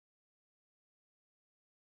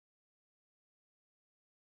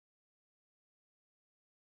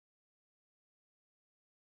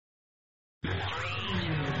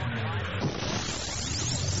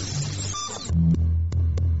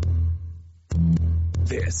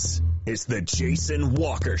This is the Jason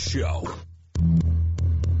Walker Show.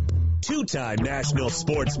 Two-time National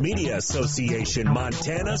Sports Media Association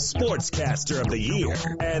Montana Sportscaster of the Year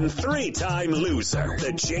and three-time loser,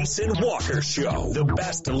 the Jason Walker Show. The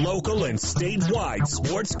best local and statewide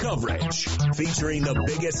sports coverage, featuring the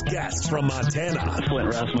biggest guests from Montana.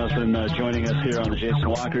 Flint Rasmussen joining us here on the Jason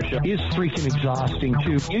Walker Show. He's freaking exhausting,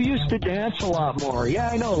 too. You used to dance a lot more. Yeah,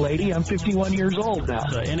 I know, lady. I'm 51 years old now.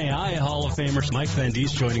 The NAI Hall of Famer Mike Van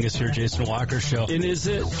Diest joining us here, Jason Walker Show. And is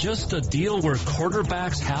it just a deal where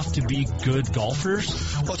quarterbacks have to be good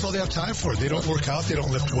golfers? Well, that's all they have time for. They don't work out. They don't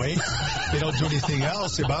lift weights. They don't do anything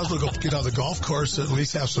else. They might as well go get on the golf course and at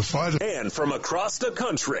least have some fun. And from across the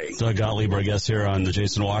country, Doug Gottlieb, our guest here on the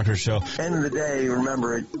Jason Walker Show. End of the day,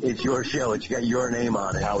 remember, it's your show. It's got your name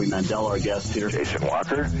on it. Howie Mandel, our guest here. Jason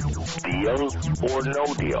Walker, deal or no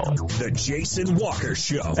deal? The Jason Walker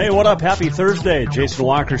Show. Hey, what up? Happy Thursday. Jason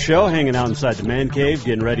Walker Show, hanging out inside the man cave,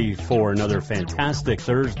 getting ready for another fantastic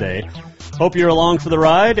Thursday. Hope you're along for the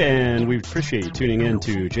ride, and we appreciate you tuning in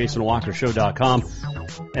to JasonWalkerShow.com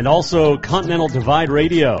and also Continental Divide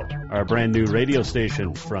Radio, our brand new radio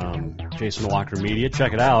station from Jason Walker Media.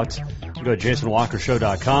 Check it out. You go to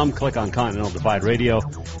JasonWalkerShow.com, click on Continental Divide Radio.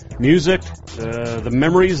 Music, the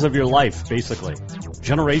memories of your life, basically.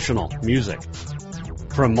 Generational music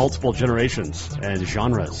from multiple generations and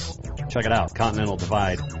genres. Check it out, Continental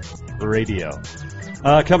Divide Radio.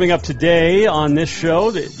 Coming up today on this show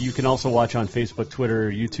that you can also watch on Facebook, Twitter,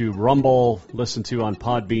 YouTube, Rumble, listen to on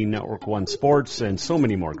Podbean, Network One Sports, and so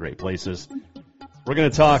many more great places. We're going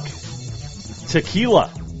to talk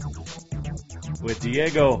tequila with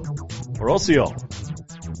Diego Osorio.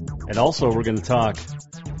 And also we're going to talk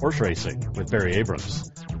horse racing with Barry Abrams.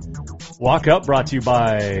 Walk Up, brought to you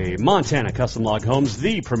by Montana Custom Log Homes,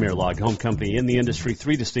 the premier log home company in the industry.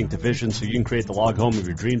 3 distinct divisions so you can create the log home of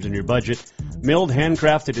your dreams and your budget. Milled,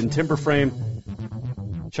 handcrafted, in timber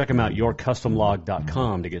frame. Check them out,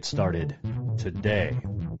 yourcustomlog.com, to get started today.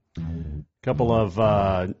 A couple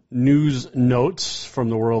of news notes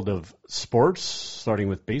from the world of sports, starting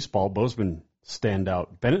with baseball. Bozeman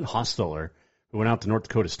standout Bennett Hostetler, who went out to North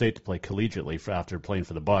Dakota State to play collegiately after playing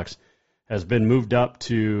for the Bucks, has been moved up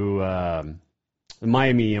to the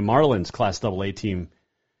Miami Marlins Class AA team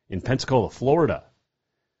in Pensacola, Florida.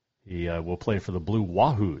 He will play for the Blue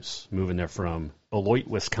Wahoos, moving there from Beloit,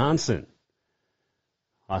 Wisconsin.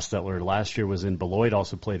 Hostetler last year was in Beloit,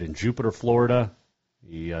 also played in Jupiter, Florida.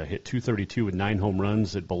 He hit .232 with 9 home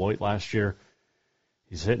runs at Beloit last year.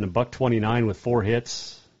 He's hitting $129 with 4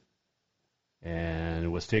 hits, and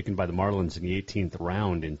was taken by the Marlins in the 18th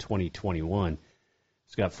round in 2021.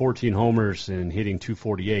 He's got 14 homers and hitting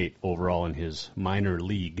 .248 overall in his minor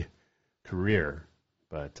league career.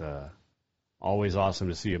 But always awesome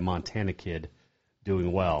to see a Montana kid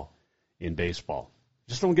doing well in baseball.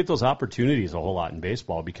 Just don't get those opportunities a whole lot in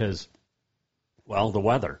baseball because, well, the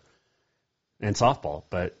weather and softball.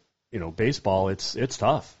 But, baseball, it's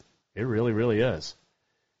tough. It really, really is.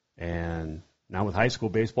 And now with high school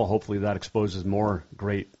baseball, hopefully that exposes more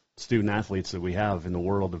great student athletes that we have in the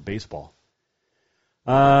world of baseball.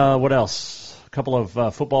 What else? A couple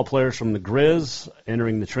of football players from the Grizz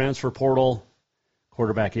entering the transfer portal.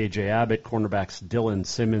 Quarterback A.J. Abbott, cornerbacks Dylan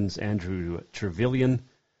Simmons, Andrew Trevelyan.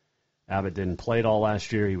 Abbott didn't play at all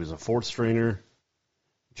last year. He was a 4th stringer.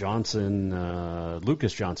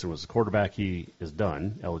 Lucas Johnson was the quarterback. He is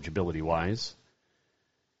done, eligibility-wise.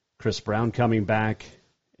 Chris Brown coming back,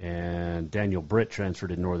 and Daniel Britt transferred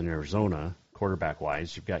to Northern Arizona,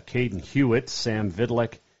 quarterback-wise. You've got Caden Hewitt, Sam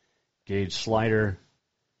Vidlick, Gage Slider,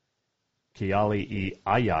 Kiali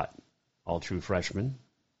Ayat, all true freshmen.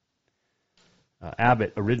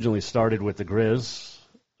 Abbott originally started with the Grizz,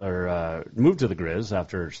 or moved to the Grizz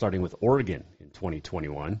after starting with Oregon in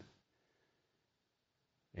 2021.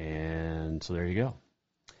 And so there you go.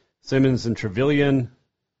 Simmons and Trevelyan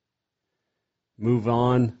move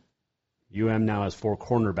on. UM now has 4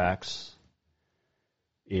 cornerbacks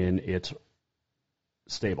in its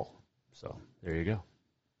stable. So there you go.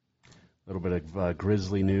 A little bit of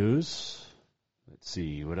Grizzly news. Let's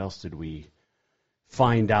see, what else did we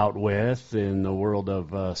find out with in the world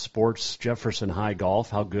of sports? Jefferson High Golf,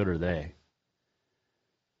 how good are they?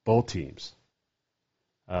 Both teams.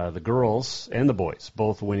 The girls and the boys,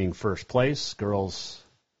 both winning first place. Girls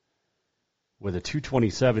with a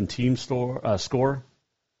 227 team score.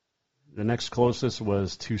 The next closest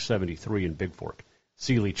was 273 in Big Fork.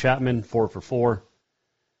 Celie Chapman, 4 for 4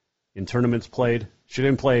 in tournaments played. She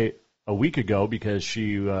didn't play a week ago because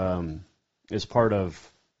she is part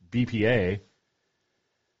of BPA,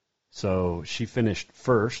 So she finished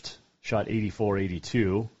first, shot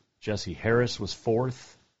 84-82. Jesse Harris was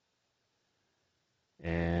fourth.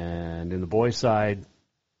 And in the boys' side,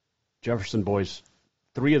 Jefferson boys,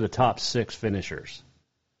 3 of the top 6 finishers.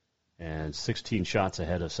 And 16 shots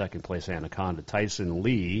ahead of second-place Anaconda. Tyson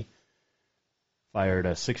Lee fired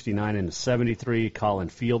a 69 and a 73. Colin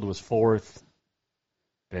Field was fourth.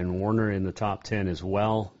 Ben Warner in the top 10 as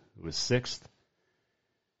well. He was sixth.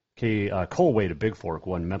 Cole Wade of Big Fork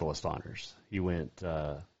won medalist honors. He went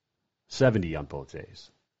 70 on both days.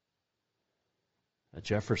 A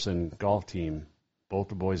Jefferson golf team, both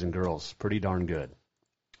the boys and girls, pretty darn good.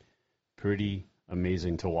 Pretty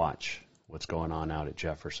amazing to watch what's going on out at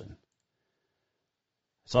Jefferson.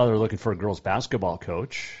 I saw they're looking for a girls basketball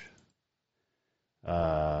coach. Is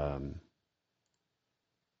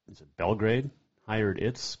it Belgrade? Hired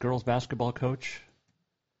its girls basketball coach?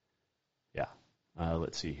 Yeah.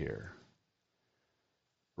 Let's see here.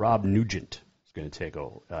 Rob Nugent is going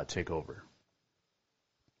to take over.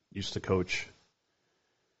 Used to coach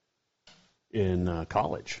in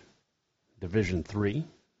college, Division III,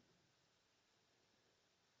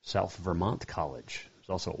 South Vermont College. He's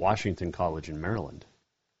also at Washington College in Maryland.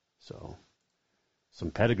 So,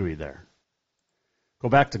 some pedigree there. Go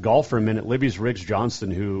back to golf for a minute. Libby's Riggs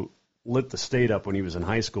Johnston, who lit the state up when he was in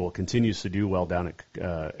high school, continues to do well down at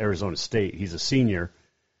Arizona State. He's a senior.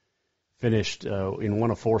 Finished in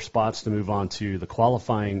one of 4 spots to move on to the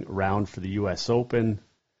qualifying round for the U.S. Open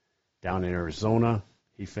down in Arizona.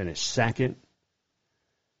 He finished second.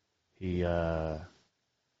 You've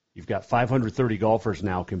got 530 golfers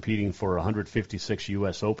now competing for 156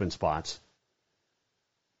 U.S. Open spots.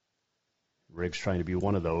 Riggs trying to be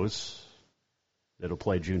one of those. That'll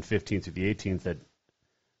play June 15th through the 18th at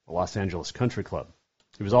the Los Angeles Country Club.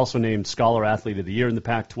 He was also named Scholar Athlete of the Year in the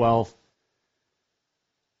Pac-12.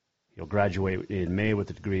 He'll graduate in May with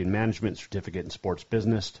a degree in management, certificate in sports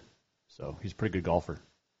business. So he's a pretty good golfer.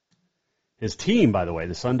 His team, by the way,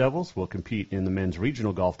 the Sun Devils, will compete in the men's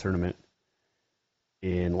regional golf tournament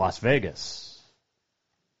in Las Vegas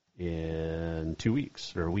in 2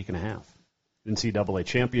 weeks, or a week and a half. NCAA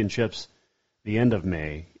championships the end of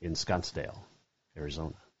May in Scottsdale,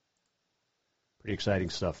 Arizona. Pretty exciting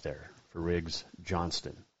stuff there for Riggs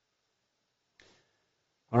Johnston.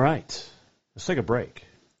 All right, let's take a break.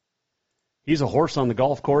 He's a horse on the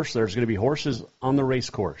golf course. There's going to be horses on the race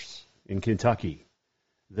course in Kentucky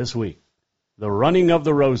this week. The Running of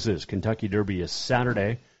the Roses Kentucky Derby is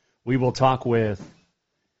Saturday. We will talk with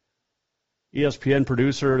ESPN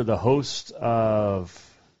producer, the host of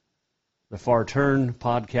the Far Turn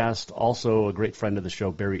podcast, also a great friend of the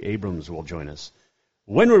show, Barry Abrams, will join us.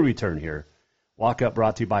 When we return here, Walk Up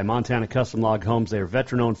brought to you by Montana Custom Log Homes. They are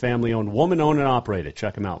veteran-owned, family-owned, woman-owned, and operated.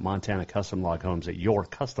 Check them out, Montana Custom Log Homes at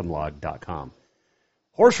yourcustomlog.com.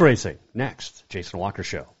 Horse racing, next. Jason Walker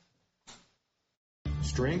Show.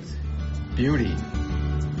 Strength, beauty,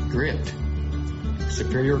 grit,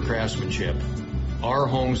 superior craftsmanship. Our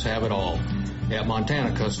homes have it all. At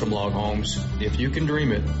Montana Custom Log Homes, if you can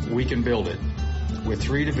dream it, we can build it. With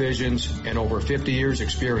 3 divisions and over 50 years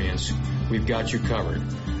experience, we've got you covered.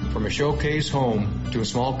 From a showcase home to a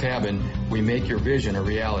small cabin, we make your vision a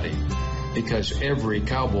reality. Because every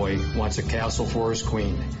cowboy wants a castle for his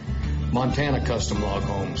queen. Montana Custom Log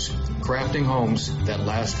Homes, crafting homes that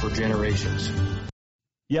last for generations.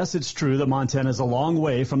 Yes, it's true that Montana is a long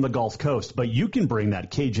way from the Gulf Coast, but you can bring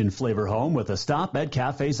that Cajun flavor home with a stop at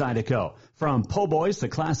Cafe Zydeco. From po' boys to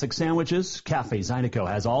classic sandwiches, Cafe Zydeco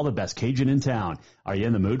has all the best Cajun in town. Are you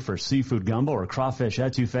in the mood for seafood gumbo or crawfish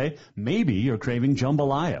etouffee? Maybe you're craving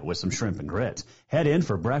jambalaya with some shrimp and grits. Head in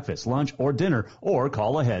for breakfast, lunch, or dinner, or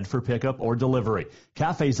call ahead for pickup or delivery.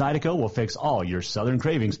 Cafe Zydeco will fix all your southern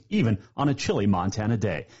cravings, even on a chilly Montana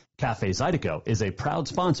day. Cafe Zydeco is a proud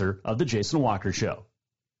sponsor of The Jason Walker Show.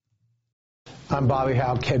 I'm Bobby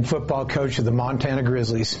Houck, head football coach of the Montana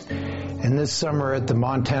Grizzlies. And this summer at the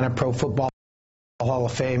Montana Pro Football Hall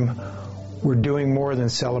of Fame, we're doing more than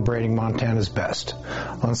celebrating Montana's best.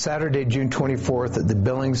 On Saturday, June 24th at the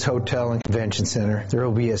Billings Hotel and Convention Center, there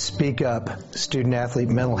will be a Speak Up Student-Athlete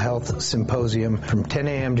Mental Health Symposium from 10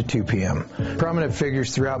 a.m. to 2 p.m. Prominent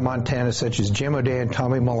figures throughout Montana, such as Jim O'Day and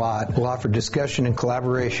Tommy Malott, will offer discussion and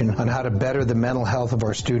collaboration on how to better the mental health of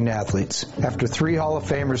our student-athletes. After 3 Hall of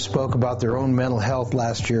Famers spoke about their own mental health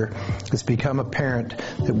last year, it's become apparent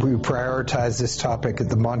that we prioritize this topic at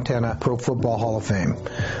the Montana Pro Football Hall of Fame.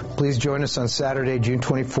 Please join us on Saturday, June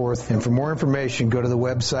 24th, and for more information, go to the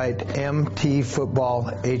website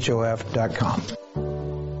mtfootballhof.com.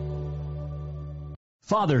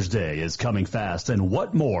 Father's Day is coming fast, and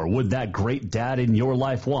what more would that great dad in your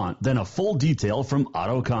life want than a full detail from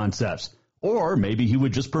Auto Concepts? Or maybe he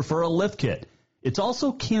would just prefer a lift kit. It's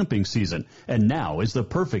also camping season, and now is the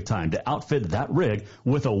perfect time to outfit that rig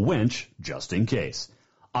with a winch just in case.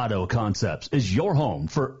 Auto Concepts is your home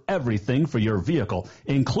for everything for your vehicle,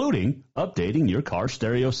 including updating your car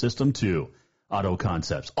stereo system too. Auto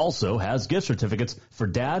Concepts also has gift certificates for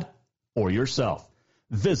Dad or yourself.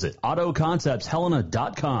 Visit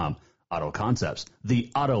AutoConceptsHelena.com. Auto Concepts, the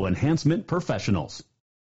auto enhancement professionals.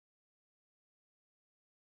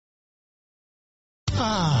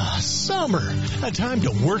 Ah, summer. A time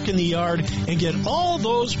to work in the yard and get all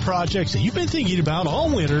those projects that you've been thinking about all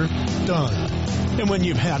winter done. And when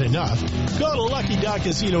you've had enough, go to Lucky Duck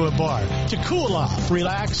Casino and Bar to cool off,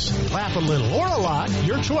 relax, laugh a little, or a lot,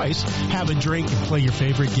 your choice. Have a drink and play your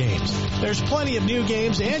favorite games. There's plenty of new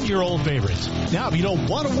games and your old favorites. Now, if you don't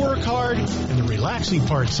want to work hard and the relaxing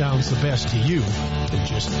part sounds the best to you, then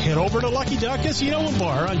just head over to Lucky Duck Casino and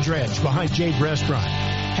Bar on Dredge behind Jade Restaurant.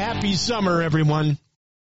 Happy summer, everyone.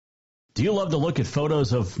 Do you love to look at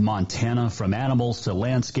photos of Montana, from animals to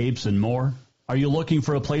landscapes and more? Are you looking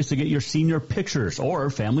for a place to get your senior pictures or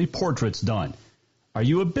family portraits done? Are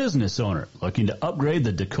you a business owner looking to upgrade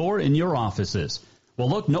the decor in your offices? Well,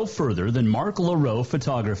 look no further than Mark LaRoe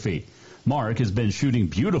Photography. Mark has been shooting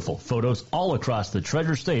beautiful photos all across the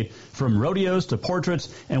Treasure State, from rodeos to portraits,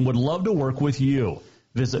 and would love to work with you.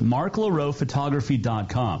 Visit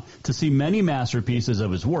marklaroephotography.com to see many masterpieces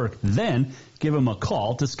of his work. Then give him a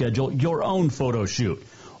call to schedule your own photo shoot.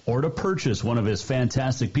 Or to purchase one of his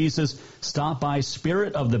fantastic pieces, stop by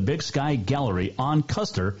Spirit of the Big Sky Gallery on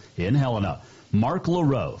Custer in Helena.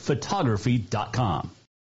 marklaroephotography.com.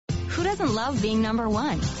 Who doesn't love being number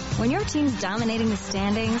one? When your team's dominating the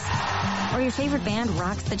standings, or your favorite band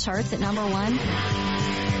rocks the charts at number one,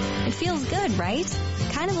 it feels good, right?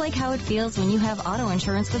 Kind of like how it feels when you have auto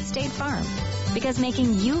insurance with State Farm. Because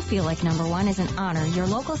making you feel like number one is an honor your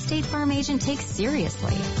local State Farm agent takes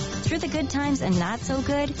seriously. Through the good times and not so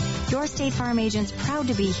good, your State Farm agent's proud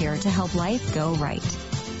to be here to help life go right.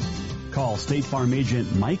 Call State Farm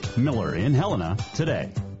agent Mike Miller in Helena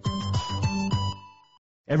today.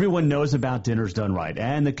 Everyone knows about Dinners Done Right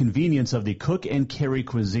and the convenience of the cook and carry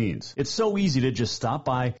cuisines. It's so easy to just stop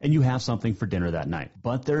by and you have something for dinner that night.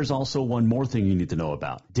 But there's also one more thing you need to know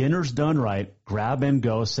about. Dinners Done Right Grab and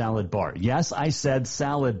Go Salad Bar. Yes, I said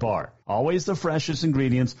salad bar. Always the freshest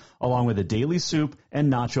ingredients, along with a daily soup and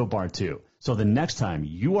nacho bar too. So the next time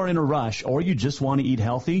you are in a rush or you just want to eat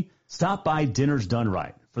healthy, stop by Dinners Done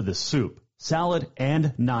Right for the soup, salad,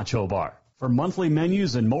 and nacho bar. For monthly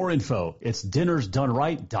menus and more info, it's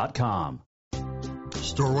dinnersdoneright.com.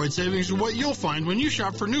 Store-wide savings are what you'll find when you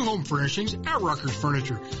shop for new home furnishings at Rucker's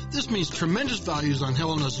Furniture. This means tremendous values on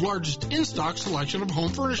Helena's largest in-stock selection of home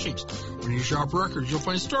furnishings. When you shop Rucker's, you'll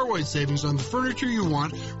find store-wide savings on the furniture you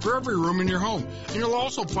want for every room in your home. And you'll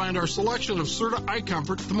also find our selection of Serta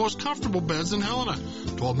iComfort, the most comfortable beds in Helena.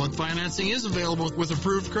 12-month financing is available with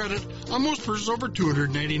approved credit on most purchases over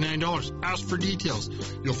 $299. Ask for details.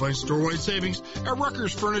 You'll find store-wide savings at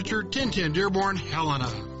Rucker's Furniture, 1010 Dearborn, Helena.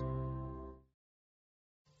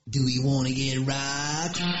 Do you want to get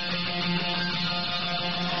rocked?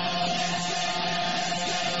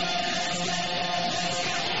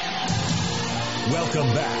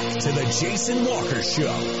 Welcome back to the Jason Walker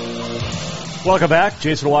Show. Welcome back,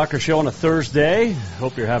 Jason Walker Show on a Thursday.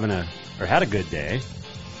 Hope you're having had a good day.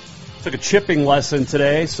 Took a chipping lesson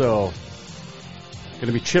today, so going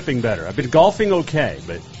to be chipping better. I've been golfing okay,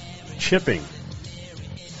 but chipping,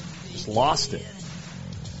 just lost it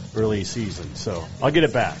early season. So I'll get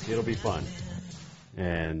it back. It'll be fun.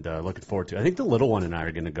 And looking forward to it. I think the little one and I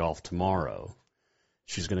are going to golf tomorrow.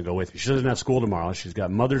 She's going to go with me. She doesn't have school tomorrow. She's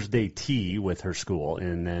got Mother's Day tea with her school,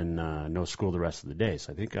 and then no school the rest of the day.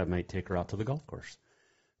 So I think I might take her out to the golf course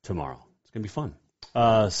tomorrow. It's going to be fun.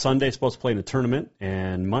 Sunday, supposed to play in a tournament,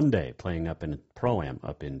 and Monday playing up in a Pro-Am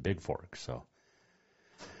up in Big Fork. So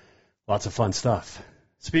lots of fun stuff.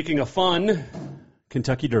 Speaking of fun,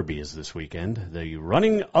 Kentucky Derby is this weekend. The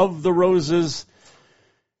Running of the Roses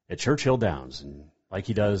at Churchill Downs. And like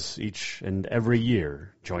he does each and every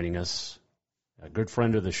year, joining us, a good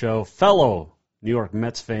friend of the show, fellow New York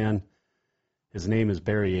Mets fan. His name is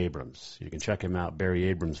Barry Abrams. You can check him out,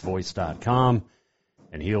 barryabramsvoice.com,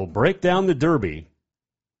 and he'll break down the Derby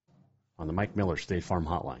on the Mike Miller State Farm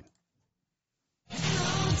Hotline.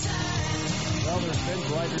 Well, there's been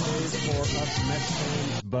brighter days for us Mets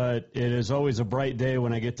fans, but it is always a bright day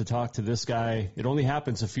when I get to talk to this guy. It only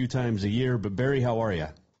happens a few times a year, but Barry, how are you?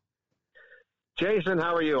 Jason,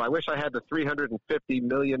 how are you? I wish I had the $350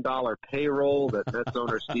 million payroll that Mets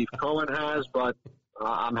owner Steve Cohen has, but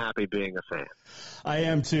I'm happy being a fan. I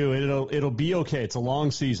am too. It'll be okay. It's a long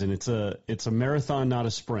season. It's a marathon, not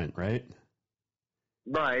a sprint, right?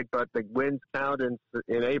 Right, but the wins count in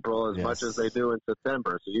April as much as they do in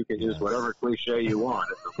September, so you can use whatever cliche you want.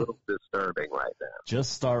 It's a little disturbing right now.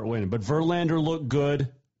 Just start winning. But Verlander looked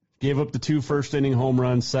good, gave up the 2 first-inning home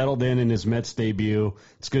runs, settled in his Mets debut.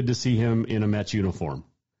 It's good to see him in a Mets uniform.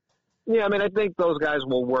 Yeah, I mean, I think those guys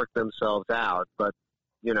will work themselves out, but,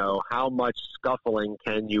 how much scuffling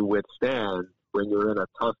can you withstand when you're in a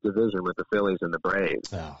tough division with the Phillies and the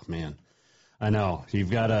Braves? Oh, man. I know.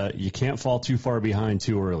 You can't fall too far behind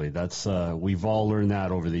too early. That's we've all learned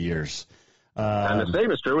that over the years. And the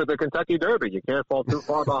same is true with the Kentucky Derby. You can't fall too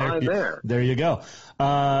far behind there. There you go.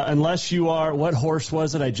 Unless you are, what horse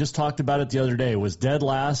was it? I just talked about it the other day. It was dead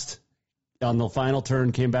last on the final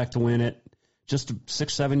turn, came back to win it just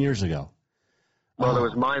 6-7 years ago. Well, there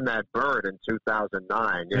was Mine That Bird in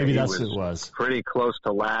 2009. Maybe that's what it was. Pretty close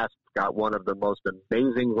to last. Got one of the most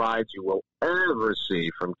amazing rides you will ever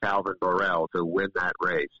see from Calvin Borel to win that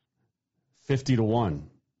race. 50-1.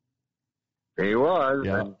 He was,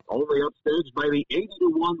 and only upstaged by the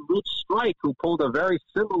 80-1 Rich Strike, who pulled a very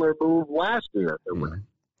similar move last year.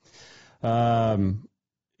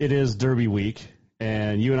 It is Derby week,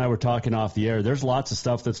 and you and I were talking off the air. There's lots of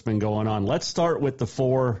stuff that's been going on. Let's start with the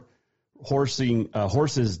 4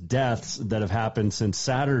 horses' deaths that have happened since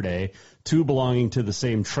Saturday, 2 belonging to the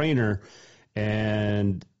same trainer,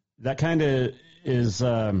 and that kind of is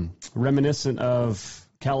reminiscent of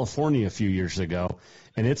California a few years ago,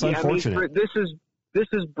 and it's unfortunate. I mean, this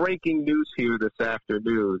is breaking news here this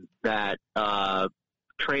afternoon that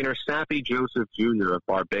trainer Sappy Joseph Jr. of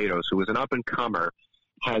Barbados, who is an up-and-comer,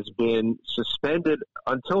 has been suspended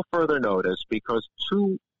until further notice because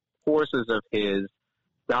 2 horses of his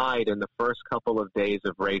died in the first couple of days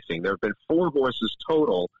of racing. There have been 4 horses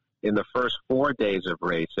total in the first 4 days of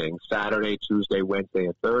racing, Saturday, Tuesday, Wednesday,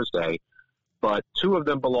 and Thursday, but 2 of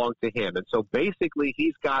them belong to him. And so basically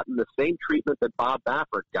he's gotten the same treatment that Bob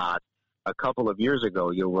Baffert got a couple of years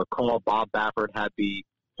ago. You'll recall Bob Baffert had the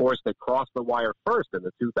horse that crossed the wire first in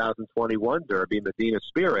the 2021 Derby, Medina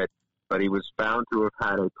Spirit, but he was found to have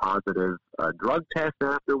had a positive drug test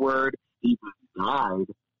afterward. He died,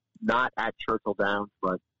 not at Churchill Downs,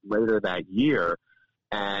 but later that year.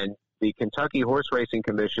 And the Kentucky Horse Racing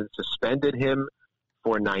Commission suspended him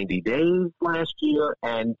for 90 days last year,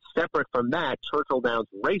 and separate from that, Churchill Downs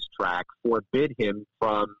Racetrack forbid him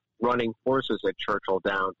from running horses at Churchill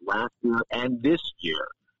Downs last year and this year.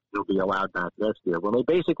 He'll be allowed back next year. Well, they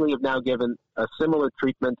basically have now given a similar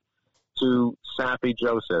treatment to Sappy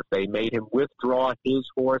Joseph. They made him withdraw his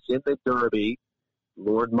horse in the Derby,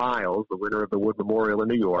 Lord Miles, the winner of the Wood Memorial in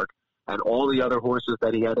New York, and all the other horses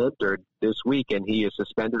that he had entered this week, and he is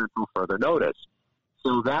suspended until further notice.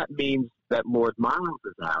 So that means that Lord Miles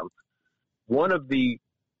is out. One of the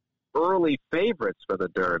early favorites for the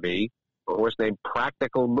Derby, a horse named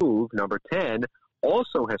Practical Move, number 10,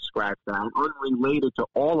 also has scratched out, unrelated to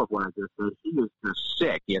all of what I just said. He is just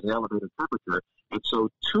sick. He has an elevated temperature. And so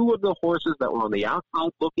 2 of the horses that were on the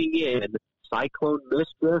outside looking in, Cyclone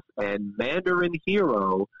Mistress and Mandarin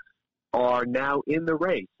Hero, are now in the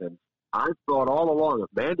race. And I've thought all along, if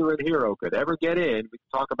Mandarin Hero could ever get in, we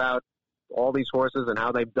can talk about all these horses and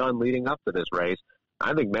how they've done leading up to this race.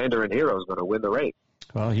 I think Mandarin Hero is going to win the race.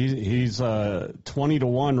 Well, he's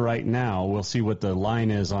 20-1 right now. We'll see what the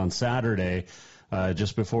line is on Saturday,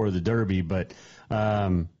 just before the Derby. But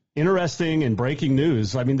interesting and breaking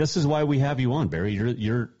news. I mean, this is why we have you on, Barry.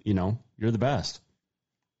 You're the best.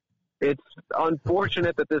 It's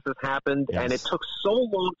unfortunate that this has happened, and it took so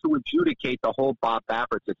long to adjudicate the whole Bob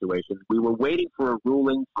Baffert situation. We were waiting for a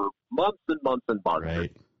ruling for months and months and months.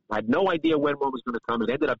 Right. I had no idea when one was going to come. It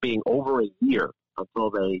ended up being over a year until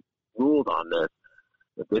they ruled on this.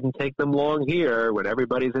 It didn't take them long here. When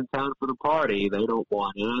everybody's in town for the party, they don't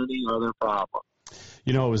want any other problem.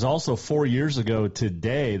 You know, it was also 4 years ago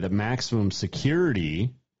today that Maximum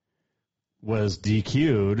Security was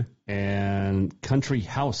DQ'd, and Country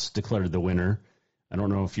House declared the winner. I don't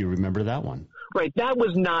know if you remember that one. Right, that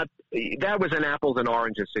was an apples and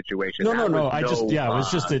oranges situation. No. It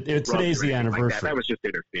was just today's the anniversary. Like that was just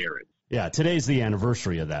interference. Yeah, today's the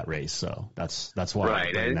anniversary of that race, so that's why.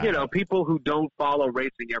 Right, and people who don't follow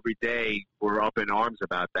racing every day were up in arms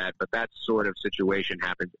about that, but that sort of situation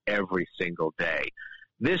happens every single day.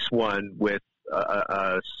 This one with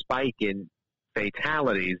a spike in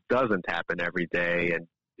fatalities doesn't happen every day, and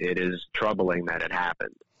it is troubling that it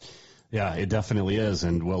happened. Yeah, it definitely is,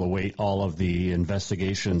 and we'll await all of the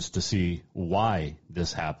investigations to see why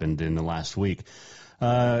this happened in the last week.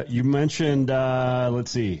 You mentioned,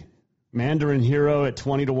 Mandarin Hero at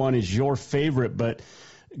 20-1 is your favorite, but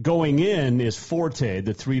going in is Forte,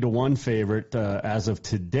 the 3-1 favorite as of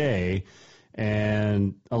today.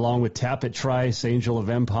 and along with Tapit Trice, Angel of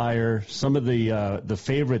Empire, some of the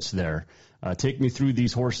favorites there. Take me through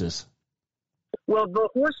these horses. Well, the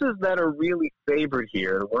horses that are really favored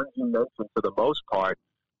here, the ones you mentioned for the most part,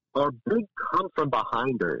 are big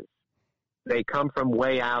come-from-behinders. They come from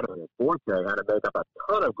way out of it. Forte had to make up a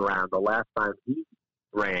ton of ground the last time he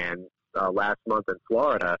ran last month in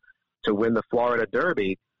Florida to win the Florida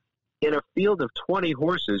Derby. In a field of 20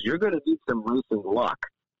 horses, you're going to need some racing luck.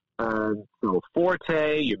 So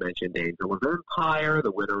Forte, you mentioned Angel of Empire,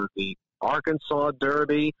 the winner of the Arkansas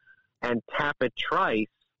Derby, and Tapit Trice,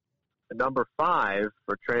 number 5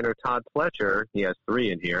 for trainer Todd Fletcher. He has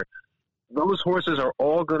 3 in here. Those horses are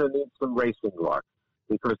all going to need some racing luck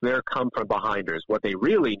because they're come-from-behinders. What they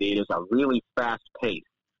really need is a really fast pace,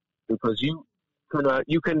 because you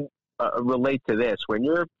can relate to this. When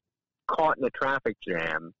you're caught in a traffic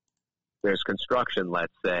jam, there's construction,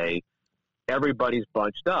 let's say, everybody's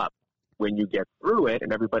bunched up. When you get through it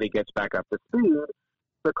and everybody gets back up to speed,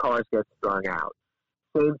 the cars get strung out.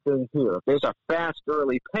 Same thing here. If there's a fast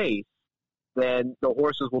early pace, then the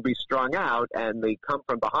horses will be strung out and the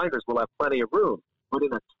come-from-behinders will have plenty of room. But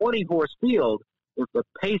in a 20-horse field, if the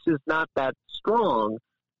pace is not that strong,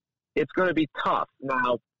 it's going to be tough.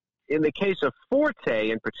 Now, in the case of Forte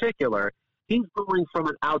in particular, he's going from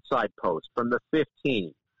an outside post, from the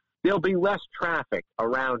 15. There'll be less traffic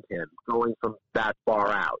around him going from that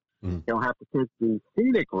far out. He'll have to take the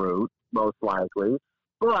scenic route, most likely,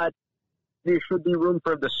 but there should be room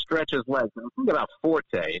for him to stretch his legs. And think about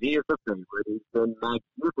Forte, and he is the favorite. He's been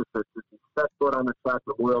magnificent since he set foot on the track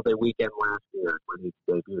Memorial Day weekend last year when he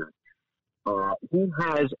debuted. He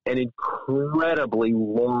has an incredibly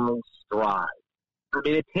long stride. I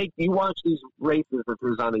mean, you watch these races of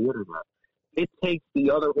his on the internet, it takes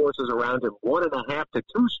the other horses around him 1.5 to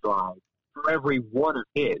 2 strides for every one of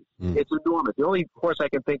his. It's enormous. The only horse I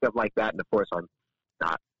can think of like that, and of course I'm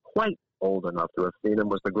not quite old enough to have seen him,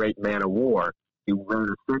 was the great Man of War. He ran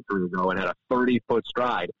a century ago and had a 30-foot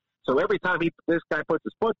stride. So every time this guy puts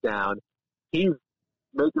his foot down, he's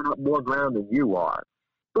making up more ground than you are.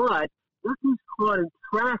 But if he's caught in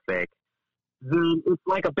traffic, then it's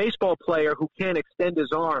like a baseball player who can't extend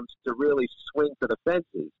his arms to really swing to the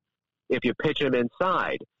fences if you pitch him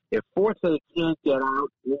inside. If Forte can't get out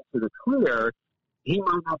into the clear, he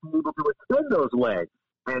might not be able to extend those legs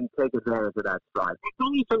and take advantage of that stride. It's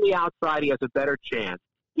only from the outside he has a better chance.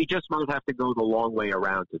 He just might have to go the long way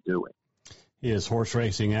around to do it. He is horse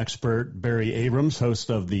racing expert Barry Abrams,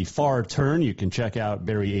 host of The Far Turn. You can check out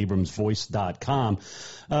BarryAbramsVoice.com.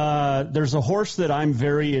 There's a horse that I'm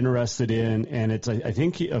very interested in, and it's I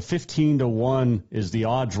think a 15-1 is the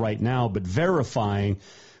odds right now, but verifying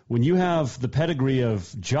when you have the pedigree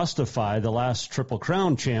of Justify, the last Triple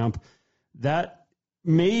Crown champ, that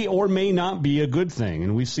may or may not be a good thing,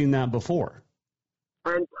 and we've seen that before.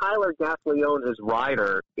 And Tyler Gaffalione, his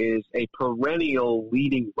rider, is a perennial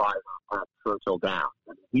leading rider at Churchill Downs.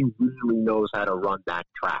 I mean, he really knows how to run that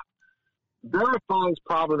track. Verifying's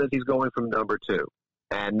problem is he's going from number 2,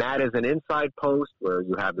 and that is an inside post where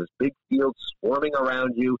you have this big field swarming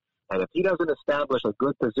around you, and if he doesn't establish a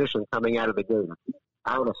good position coming out of the gate, if he's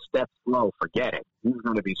out a step slow, forget it. He's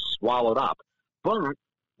going to be swallowed up. But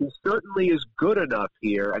he certainly is good enough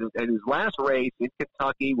here. And his last race in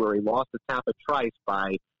Kentucky, where he lost to Tapit Trice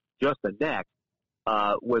by just a neck,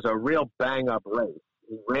 was a real bang-up race.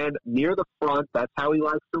 He ran near the front. That's how he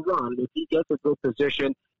likes to run. And if he gets a good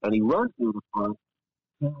position and he runs near the front,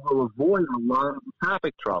 he will avoid a lot of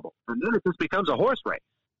traffic trouble. And then it just becomes a horse race,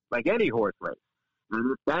 like any horse race.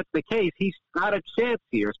 And if that's the case, he's got a chance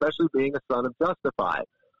here, especially being a son of Justify.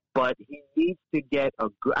 But he needs to get a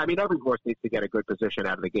good – I mean, every horse needs to get a good position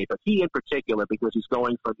out of the gate, but he in particular, because he's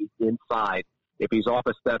going from the inside, if he's off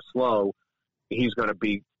a step slow, he's going to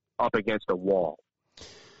be up against a wall.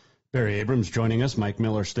 Barry Abrams joining us, Mike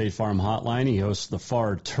Miller, State Farm Hotline. He hosts the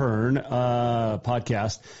Far Turn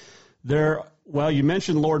podcast. Well, you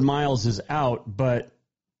mentioned Lord Miles is out, but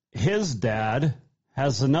his dad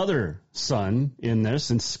has another son in this,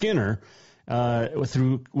 and Skinner –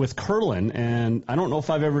 with Curlin, and I don't know if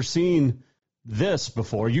I've ever seen this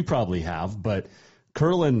before. You probably have, but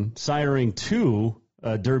Curlin siring 2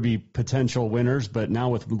 Derby potential winners, but now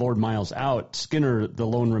with Lord Miles out, Skinner the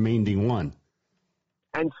lone remaining one.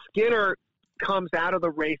 And Skinner comes out of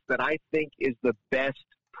the race that I think is the best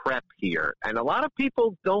prep here, and a lot of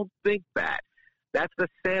people don't think that. That's the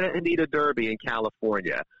Santa Anita Derby in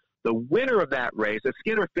California. The winner of that race,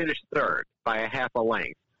 Skinner finished 3rd by a half a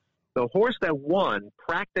length. The horse that won,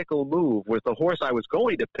 Practical Move, was the horse I was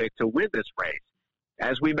going to pick to win this race.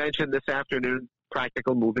 As we mentioned this afternoon,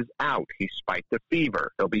 Practical Move is out. He spiked the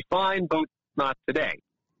fever. He'll be fine, but not today.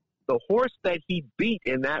 the horse that he beat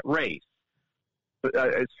in that race,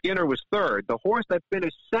 Skinner was third. The horse that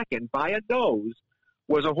finished second by a nose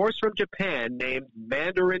was a horse from Japan named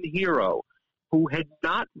Mandarin Hero, who had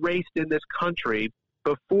not raced in this country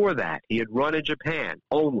before that. He had run in Japan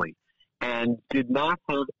only and did not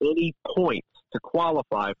have any points to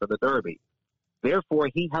qualify for the Derby. Therefore,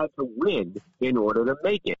 he had to win in order to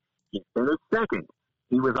make it. He finished second.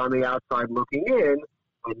 He was on the outside looking in,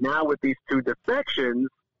 and now with these two defections,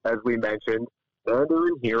 as we mentioned,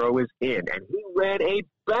 Mandarin Hero is in, and he ran a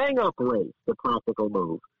bang-up race, the Practical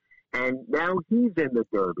Move, and now he's in the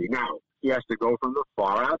Derby. Now, he has to go from the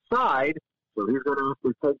far outside, so he's going to have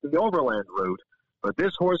to take the overland route, but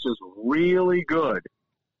this horse is really good,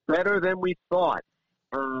 better than we thought.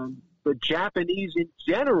 The Japanese in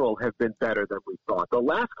general have been better than we thought. The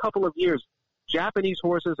last couple of years, Japanese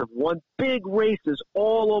horses have won big races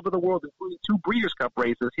all over the world, including 2 Breeders' Cup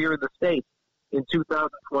races here in the States in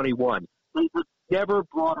 2021. They have never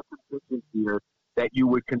brought a contingent here that you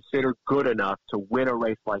would consider good enough to win a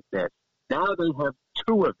race like this. Now they have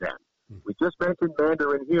 2 of them. We just mentioned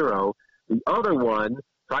Mandarin Hero. The other one,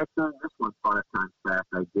 try saying this one 5 times fast,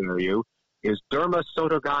 I dare you, is Derma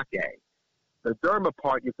Sotogake. The Derma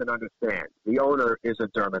part you can understand. The owner is a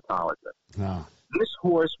dermatologist. Oh. This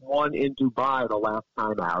horse won in Dubai the last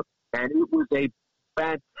time out, and it was a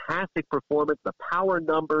fantastic performance. The power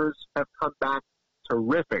numbers have come back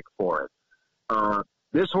terrific for it.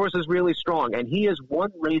 This horse is really strong, and he has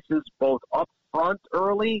won races both up front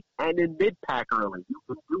early and in mid-pack early. You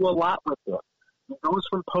can do a lot with him. He goes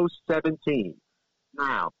from post 17.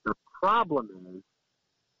 Now, the problem is,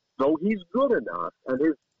 though he's good enough, and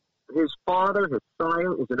his father, his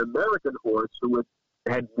sire, is an American horse who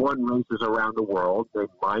had won races around the world. They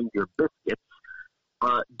mind your biscuits.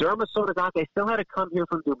 Derma Sotogake still had to come here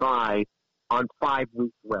from Dubai on 5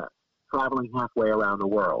 weeks rest, traveling halfway around the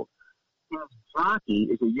world. His jockey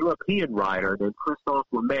is a European rider named Christophe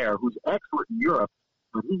Lemaire, who's excellent in Europe,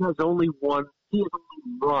 but he has only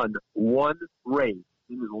run one race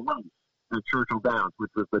in his life at Churchill Downs,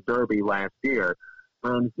 which was the Derby last year.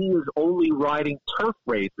 And he is only riding turf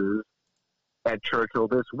races at Churchill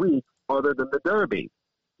this week other than the Derby.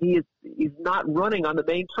 He's not running on the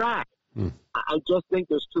main track. I just think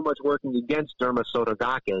there's too much working against Derma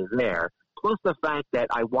Sotogake there. Plus the fact that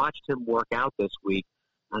I watched him work out this week,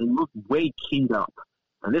 and he looked way keyed up.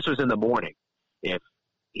 And this was in the morning. If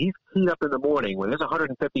he's keyed up in the morning, when there's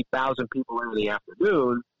 150,000 people in the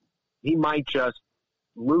afternoon, he might just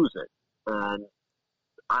lose it. And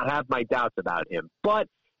I have my doubts about him. But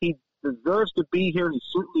he deserves to be here. He's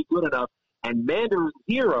certainly good enough. And Mandarin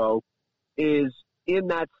Hero is in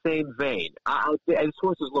that same vein. His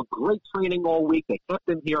horses look great training all week. They kept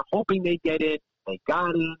him here, hoping they'd get in. They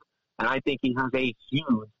got in. And I think he has a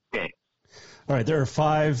huge chance. All right, there are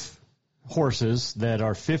 5 horses that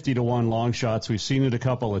are 50-1 long shots. We've seen it a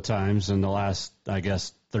couple of times in the last,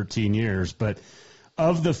 13 years. But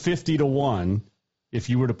of the 50-1, if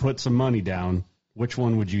you were to put some money down, which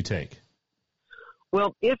one would you take?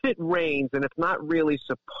 Well, if it rains, and it's not really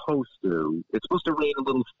supposed to, it's supposed to rain a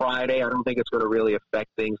little Friday. I don't think it's going to really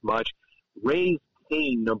affect things much. Raised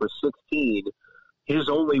Kane, number 16, his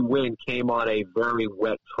only win came on a very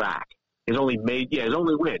wet track. His only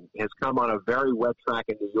win has come on a very wet track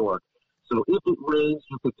in New York. So if it rains,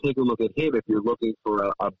 you could take a look at him if you're looking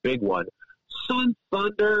for a big one. Sun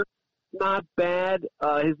Thunder, not bad.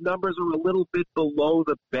 His numbers are a little bit below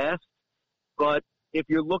the best, but if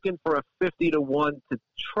you're looking for a 50-1 to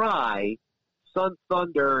try, Sun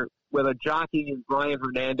Thunder with a jockey in Brian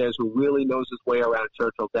Hernandez who really knows his way around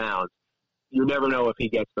Churchill Downs, you never know if he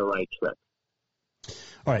gets the right trip.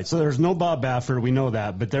 All right, so there's no Bob Baffert, we know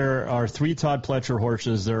that, but there are 3 Todd Pletcher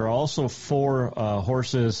horses. There are also 4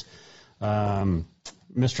 horses.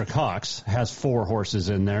 Mr. Cox has 4 horses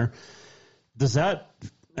in there. Does that,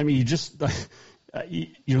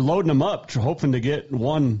 you're loading them up, hoping to get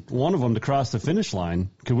one of them to cross the finish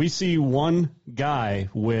line. Could we see one guy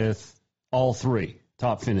with all 3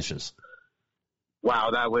 top finishes?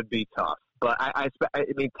 Wow, that would be tough. But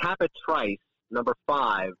Tapit Trice, number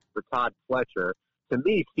 5 for Todd Pletcher, to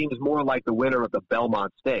me seems more like the winner of the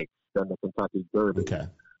Belmont Stakes than the Kentucky Derby. Okay.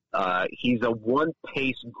 He's a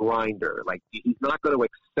one-pace grinder. Like, he's not going to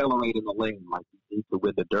accelerate in the lane like he needs to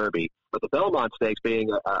win the Derby. But the Belmont Stakes, being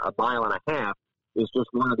a mile and a half, is just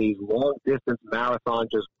one of these long-distance marathon,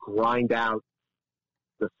 just grind out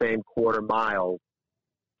the same quarter mile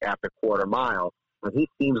after quarter mile. And he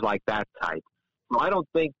seems like that type. So I don't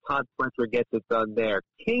think Todd Pletcher gets it done there.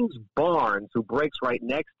 King's Barnes, who breaks right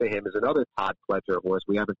next to him, is another Todd Pletcher horse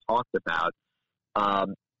we haven't talked about.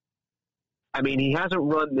 I mean, he hasn't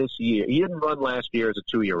run this year. He didn't run last year as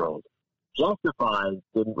a 2-year-old. Justify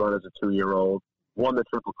didn't run as a 2-year-old, won the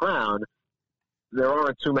Triple Crown. There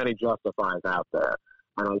aren't too many Justifies out there.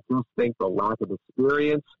 And I do think the lack of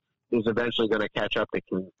experience is eventually going to catch up to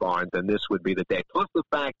King Barnes, and this would be the day. Plus the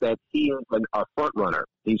fact that he is a front runner.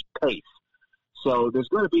 He's pace. So there's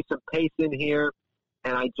going to be some pace in here,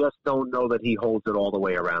 and I just don't know that he holds it all the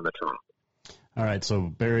way around the track. All right, so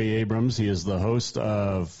Barry Abrams, he is the host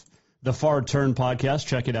of the Far Turn podcast.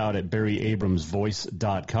 Check it out at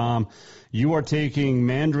barryabramsvoice.com. You are taking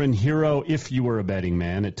Mandarin Hero, if you were a betting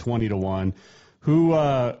man, at 20-1.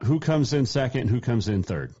 Who comes in second? Who comes in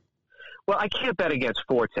third? Well, I can't bet against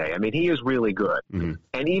Forte. I mean, he is really good. Mm-hmm.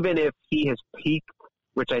 And even if he has peaked,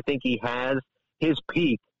 which I think he has, his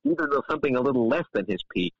peak, even though something a little less than his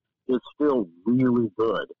peak, is still really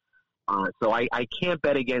good. So I can't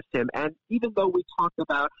bet against him. And even though we talked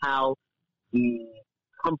about how the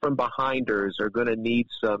come-from-behinders are going to need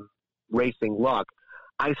some racing luck,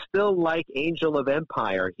 I still like Angel of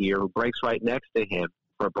Empire here, who breaks right next to him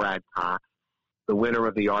for Brad Cox, the winner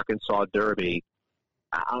of the Arkansas Derby.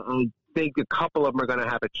 I think a couple of them are going to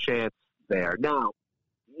have a chance there. Now,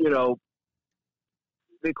 you know,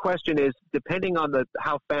 the question is, depending on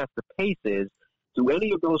how fast the pace is, do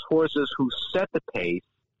any of those horses who set the pace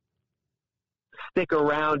stick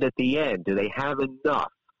around at the end? Do they have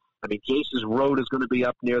enough? I mean, Jace's Road is going to be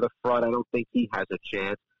up near the front. I don't think he has a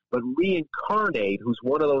chance. But Reincarnate, who's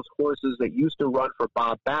one of those horses that used to run for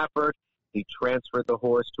Bob Baffert, he transferred the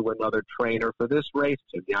horse to another trainer for this race,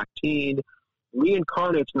 Tim Yakteen.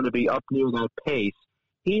 Reincarnate's going to be up near that pace.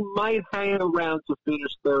 He might hang around to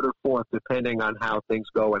finish third or fourth, depending on how things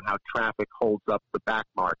go and how traffic holds up the back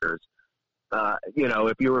markers. You know,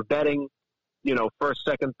 if you were betting, you know, first,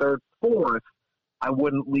 second, third, fourth, I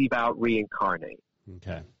wouldn't leave out Reincarnate.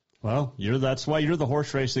 Okay. Well, that's why you're the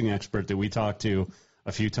horse racing expert that we talk to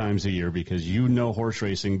a few times a year, because you know horse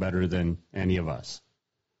racing better than any of us.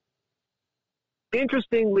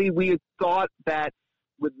 Interestingly, we had thought that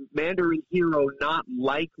with Mandarin Hero not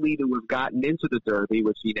likely to have gotten into the Derby,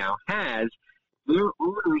 which he now has, their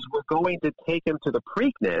owners were going to take him to the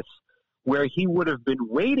Preakness, where he would have been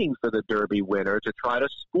waiting for the Derby winner to try to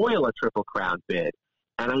spoil a Triple Crown bid.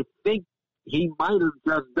 And I think he might have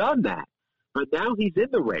just done that. But now he's in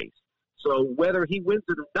the race. So whether he wins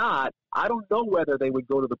it or not, I don't know whether they would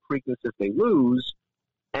go to the Preakness if they lose.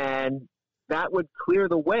 And that would clear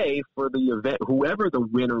the way for the event, whoever the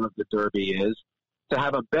winner of the Derby is, to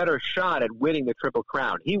have a better shot at winning the Triple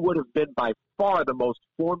Crown. He would have been by far the most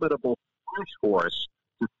formidable fresh horse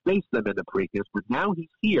to face them in the Preakness, but now he's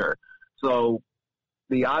here. So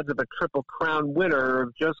the odds of a Triple Crown winner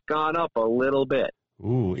have just gone up a little bit.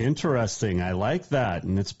 Ooh, interesting. I like that.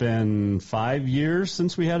 And it's been 5 years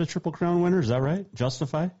since we had a Triple Crown winner. Is that right?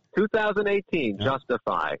 Justify? 2018, yeah.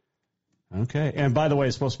 Justify. Okay. And by the way,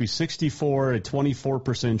 it's supposed to be 64, a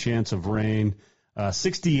 24% chance of rain,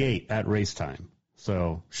 68 at race time.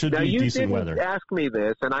 So should be decent weather. Now, you didn't ask me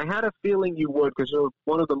this, and I had a feeling you would because you're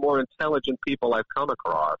one of the more intelligent people I've come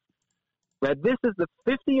across, that this is the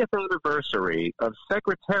 50th anniversary of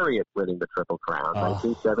Secretariat winning the Triple Crown,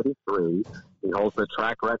 1973. He holds the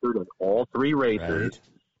track record in all three races. Right.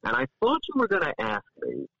 And I thought you were going to ask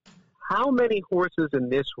me, how many horses in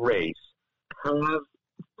this race have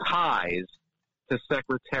ties to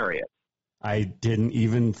Secretariat? I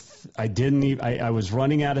was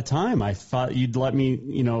running out of time. I thought you'd let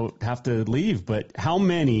me, have to leave. But how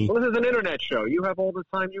many? Well, this is an internet show. You have all the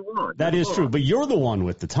time you want. That is true. But you're the one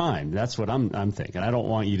with the time. That's what I'm thinking. I don't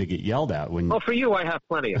want you to get yelled at when. Well, for you, I have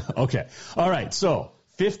plenty of. Okay. All right. So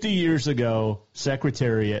 50 years ago,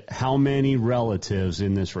 Secretariat. How many relatives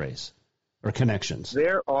in this race or connections?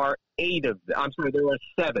 There are 8 of them. I'm sorry. There are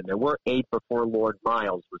 7. There were 8 before Lord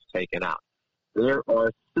Miles was taken out. There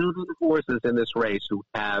are 7 horses in this race who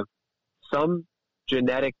have some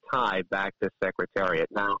genetic tie back to Secretariat.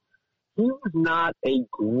 Now, he was not a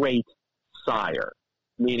great sire,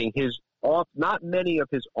 meaning not many of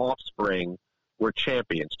his offspring were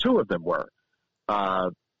champions. 2 of them were.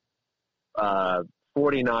 49er,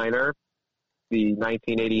 the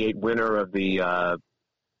 1988 winner of the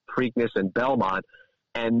Preakness and Belmont,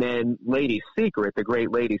 and then Lady Secret, the great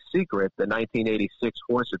Lady Secret, the 1986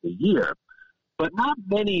 Horse of the Year. But not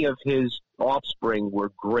many of his offspring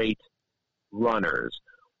were great runners.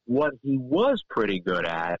 What he was pretty good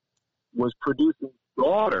at was producing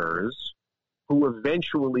daughters who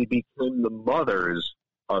eventually became the mothers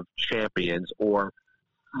of champions or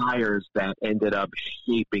sires that ended up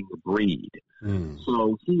shaping the breed.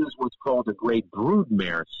 So he is what's called a great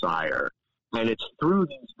broodmare sire. And it's through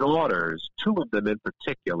these daughters, 2 of them in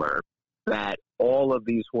particular, that all of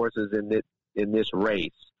these horses in in this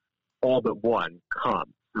race, all but one,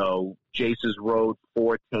 come. So Jace's Road,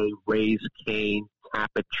 Forte, Ray's Cane,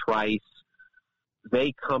 Tapit Trice,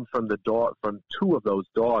 they come from two of those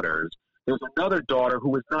daughters. There's another daughter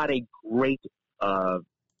who is not a great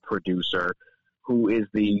producer, who is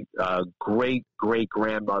the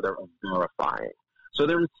great-great-grandmother of Verifying. So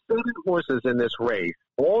there are 7 horses in this race,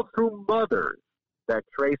 all through mothers that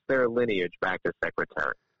trace their lineage back to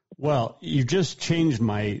Secretary. Well, you just changed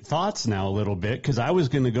my thoughts now a little bit, because I was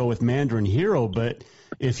going to go with Mandarin Hero, but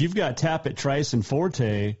if you've got Tapit Trice and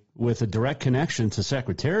Forte with a direct connection to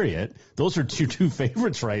Secretariat, those are your 2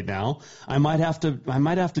 favorites right now. I might have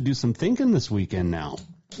to do some thinking this weekend now.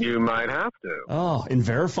 You might have to. Oh, and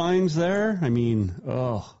Verifying's there? I mean,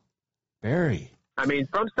 Barry. I mean,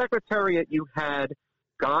 from Secretariat, you had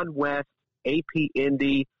Gone West, AP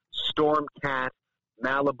Indy, Stormcat,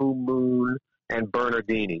 Malibu Moon, and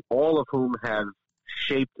Bernardini, all of whom have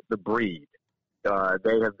shaped the breed.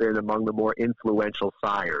 They have been among the more influential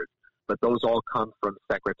sires, but those all come from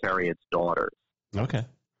Secretariat's daughters. Okay.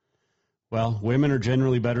 Well, women are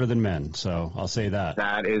generally better than men, so I'll say that.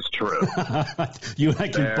 That is true. You and I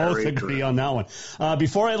can both agree on that one.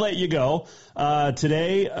 Before I let you go,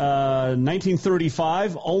 today,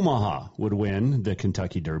 1935, Omaha would win the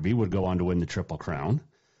Kentucky Derby, would go on to win the Triple Crown.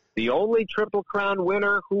 The only Triple Crown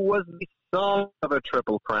winner who was the son of a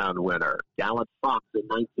Triple Crown winner. Gallant Fox in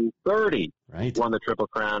 1930 won the Triple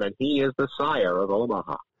Crown, and he is the sire of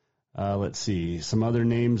Omaha. Let's see. Some other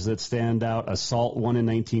names that stand out. Assault won in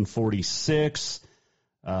 1946.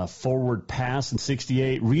 Forward Pass in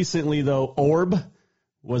 68. Recently, though, Orb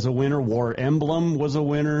was a winner. War Emblem was a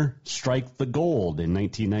winner. Strike the Gold in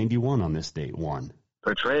 1991 on this date won.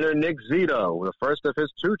 For trainer Nick Zito, the first of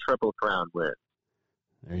his 2 Triple Crown wins.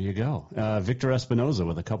 There you go. Victor Espinoza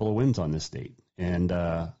with a couple of wins on this date. And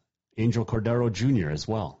Angel Cordero Jr. as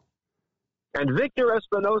well. And Victor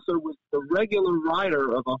Espinoza was the regular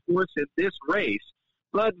rider of a horse in this race,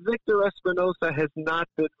 but Victor Espinoza has not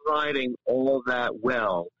been riding all that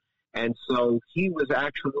well. And so he was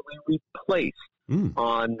actually replaced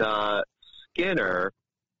on Skinner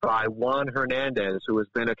by Juan Hernandez, who has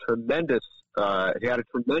been he had a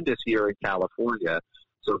tremendous year in California.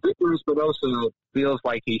 So Victor Espinoza feels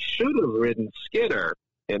like he should have ridden Skinner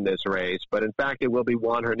in this race, but in fact it will be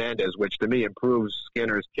Juan Hernandez, which to me improves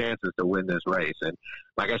Skinner's chances to win this race. And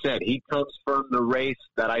like I said, he comes from the race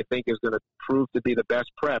that I think is going to prove to be the best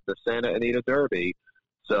prep, the Santa Anita Derby.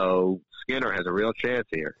 So Skinner has a real chance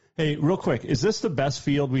here. Hey, real quick, is this the best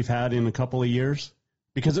field we've had in a couple of years?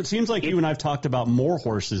 Because it seems like you and I have talked about more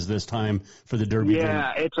horses this time for the Derby.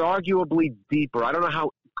 Yeah, it's arguably deeper. I don't know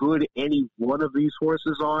how good any one of these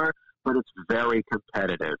horses are, but it's very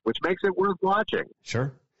competitive, which makes it worth watching.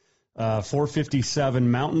 Sure. 4:57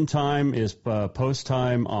 Mountain Time is post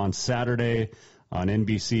time on Saturday on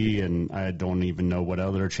NBC, and I don't even know what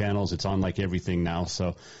other channels. It's on like everything now,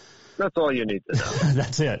 so that's all you need to know.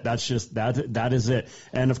 That's it. That's just that is it.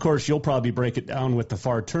 And of course, you'll probably break it down with the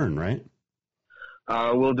Far Turn, right?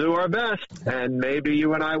 We'll do our best, and maybe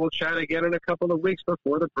you and I will chat again in a couple of weeks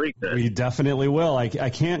before the Preakness. We definitely will. I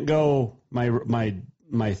can't go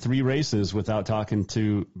my 3 races without talking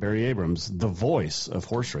to Barry Abrams, the voice of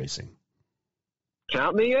horse racing.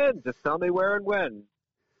 Count me in. Just tell me where and when.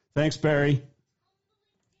 Thanks, Barry.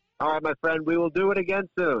 All right, my friend. We will do it again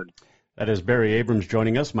soon. That is Barry Abrams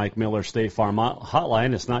joining us. Mike Miller State Farm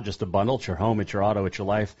Hotline. It's not just a bundle. It's your home. It's your auto. It's your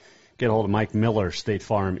life. Get a hold of Mike Miller State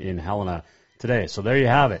Farm in Helena today. So there you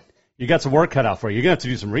have it. You got some work cut out for you. You're going to have to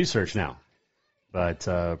do some research now. But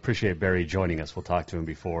appreciate Barry joining us. We'll talk to him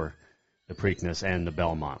before the Preakness and the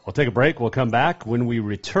Belmont. We'll take a break. We'll come back. When we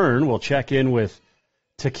return, we'll check in with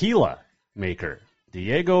tequila maker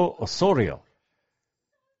Diego Osorio.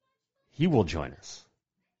 He will join us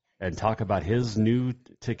and talk about his new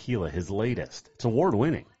tequila, his latest. It's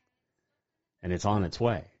award-winning, and it's on its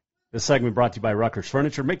way. This segment brought to you by Rucker's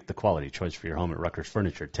Furniture. Make the quality choice for your home at Rucker's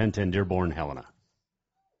Furniture, 1010 Dearborn, Helena.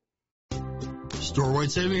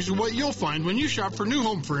 Store-wide savings are what you'll find when you shop for new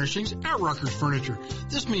home furnishings at Rucker's Furniture.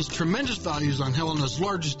 This means tremendous values on Helena's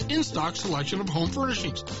largest in-stock selection of home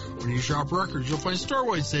furnishings. When you shop Rucker's, you'll find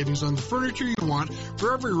store-wide savings on the furniture you want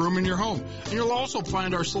for every room in your home. And you'll also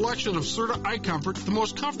find our selection of Serta iComfort, the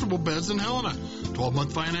most comfortable beds in Helena.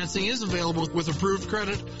 12-month financing is available with approved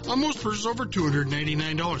credit on most purchases over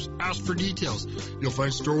 $299. Ask for details. You'll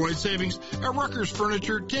find store-wide savings at Rucker's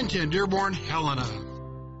Furniture, 1010 Dearborn, Helena.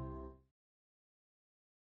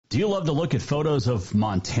 Do you love to look at photos of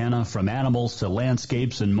Montana, from animals to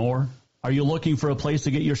landscapes and more? Are you looking for a place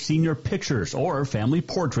to get your senior pictures or family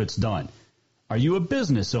portraits done? Are you a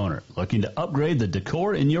business owner looking to upgrade the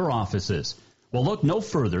decor in your offices? Well, look no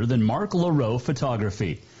further than Mark LaRoe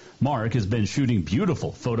Photography. Mark has been shooting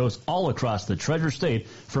beautiful photos all across the Treasure State,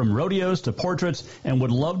 from rodeos to portraits, and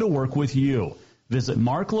would love to work with you. Visit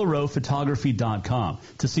marklaroephotography.com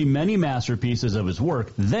to see many masterpieces of his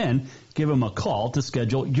work, then give him a call to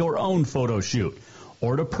schedule your own photo shoot.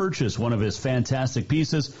 Or to purchase one of his fantastic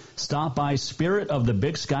pieces, stop by Spirit of the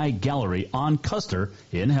Big Sky Gallery on Custer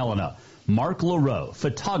in Helena.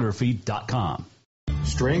 marklaroephotography.com.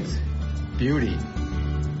 Strength, beauty,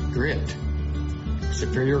 grit,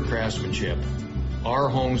 superior craftsmanship. Our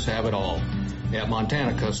homes have it all. At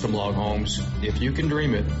Montana Custom Log Homes, if you can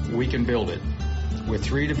dream it, we can build it. With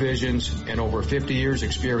 3 divisions and over 50 years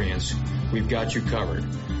experience, we've got you covered.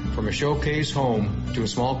 From a showcase home to a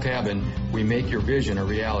small cabin, we make your vision a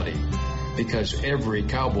reality. Because every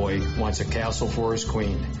cowboy wants a castle for his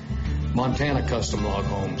queen. Montana Custom Log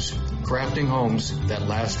Homes, crafting homes that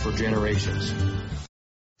last for generations.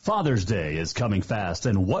 Father's Day is coming fast,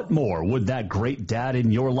 and what more would that great dad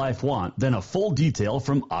in your life want than a full detail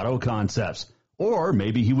from Auto Concepts? Or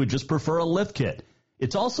maybe he would just prefer a lift kit.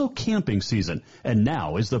 It's also camping season, and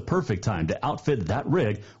now is the perfect time to outfit that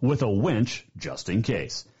rig with a winch just in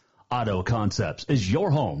case. Auto Concepts is your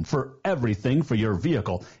home for everything for your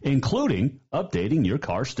vehicle, including updating your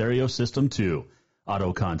car stereo system too.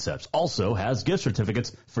 Auto Concepts also has gift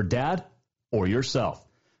certificates for dad or yourself.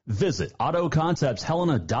 Visit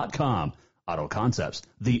AutoConceptsHelena.com. Auto Concepts,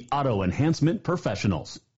 the auto enhancement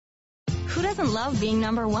professionals. Who doesn't love being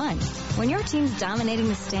number one? When your team's dominating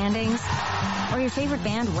the standings, or your favorite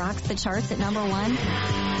band rocks the charts at number one,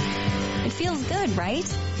 it feels good,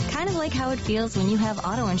 right? Kind of like how it feels when you have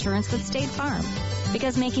auto insurance with State Farm.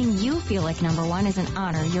 Because making you feel like number one is an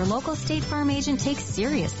honor your local State Farm agent takes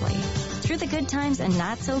seriously. Through the good times and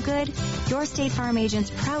not so good, your State Farm agent's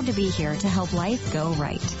proud to be here to help life go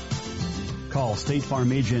right. Call State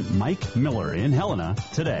Farm agent Mike Miller in Helena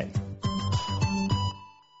today.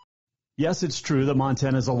 Yes, it's true that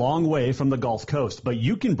Montana is a long way from the Gulf Coast, but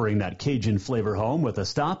you can bring that Cajun flavor home with a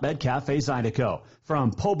stop at Cafe Zydeco.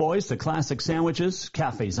 From po' boys to classic sandwiches,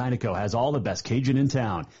 Cafe Zydeco has all the best Cajun in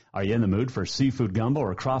town. Are you in the mood for seafood gumbo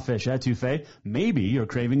or crawfish etouffee? Maybe you're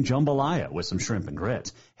craving jambalaya with some shrimp and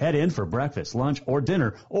grits. Head in for breakfast, lunch, or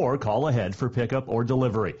dinner, or call ahead for pickup or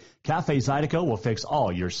delivery. Cafe Zydeco will fix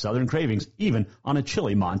all your southern cravings, even on a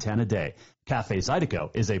chilly Montana day. Cafe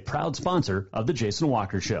Zydeco is a proud sponsor of The Jason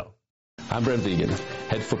Walker Show. I'm Brent Vegan,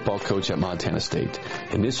 head football coach at Montana State.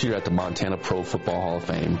 And this year at the Montana Pro Football Hall of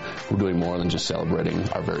Fame, we're doing more than just celebrating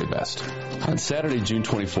our very best. On Saturday, June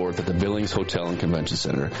 24th at the Billings Hotel and Convention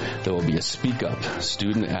Center, there will be a Speak Up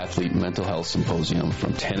Student-Athlete Mental Health Symposium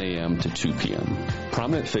from 10 a.m. to 2 p.m.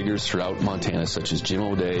 Prominent figures throughout Montana, such as Jim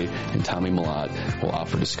O'Day and Tommy Millott, will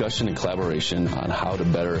offer discussion and collaboration on how to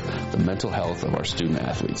better the mental health of our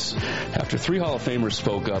student-athletes. After 3 Hall of Famers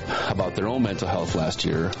spoke up about their own mental health last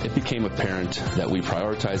year, it became apparent that we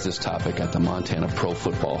prioritize this topic at the Montana Pro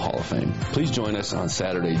Football Hall of Fame. Please join us on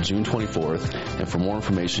Saturday, June 24th, and for more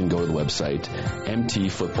information, go to the website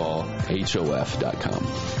mtfootballhof.com.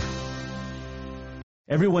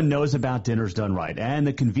 Everyone knows about Dinners Done Right and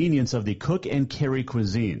the convenience of the cook and carry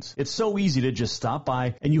cuisines. It's so easy to just stop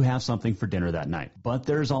by and you have something for dinner that night. But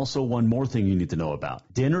there's also one more thing you need to know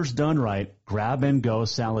about. Dinners Done Right Grab and Go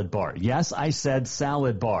Salad Bar. Yes, I said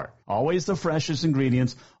salad bar. Always the freshest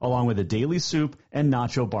ingredients, along with a daily soup and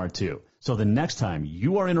nacho bar too. So the next time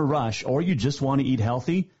you are in a rush or you just want to eat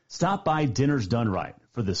healthy, stop by Dinners Done Right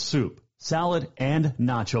for the soup, salad, and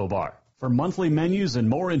nacho bar. For monthly menus and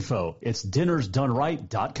more info, it's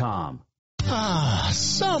dinnersdoneright.com. Ah,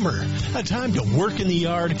 summer. A time to work in the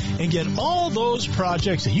yard and get all those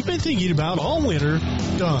projects that you've been thinking about all winter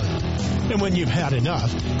done. And when you've had enough,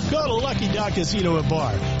 go to Lucky Duck Casino and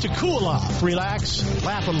Bar to cool off, relax,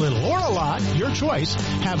 laugh a little, or a lot, your choice.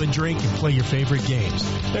 Have a drink and play your favorite games.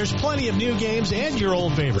 There's plenty of new games and your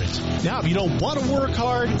old favorites. Now, if you don't want to work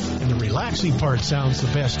hard and the relaxing part sounds the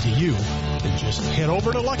best to you, then just head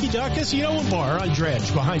over to Lucky Duck Casino and Bar on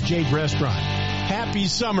Dredge behind Jade Restaurant. Happy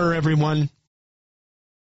summer, everyone.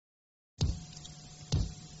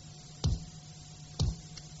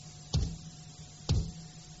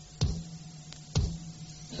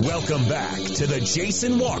 Welcome back to the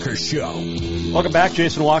Jason Walker Show. Welcome back,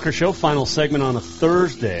 Jason Walker Show. Final segment on a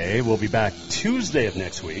Thursday. We'll be back Tuesday of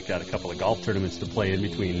next week. Got a couple of golf tournaments to play in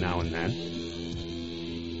between now and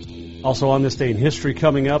then. Also on this day in history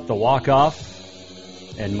coming up, the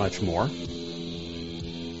walk-off, and much more.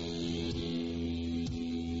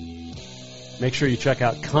 Make sure you check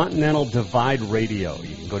out Continental Divide Radio.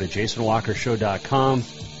 You can go to jasonwalkershow.com,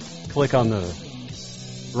 click on the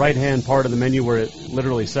right-hand part of the menu where it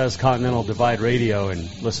literally says Continental Divide Radio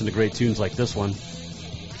and listen to great tunes like this one.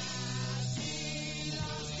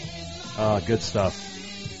 Good stuff.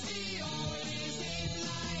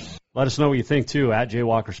 Let us know what you think, too, at Jay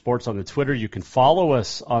Walker Sports on the Twitter. You can follow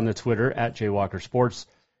us on the Twitter at Jay Walker Sports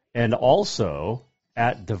and also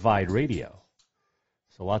at Divide Radio.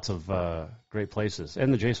 So lots of great places.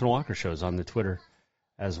 And the Jason Walker Show's on the Twitter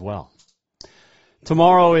as well.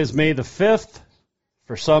 Tomorrow is May the 5th.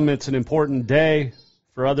 For some, it's an important day.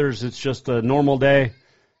 For others, it's just a normal day.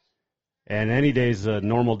 And any day's a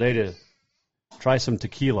normal day to try some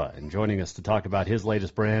tequila. And joining us to talk about his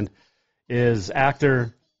latest brand is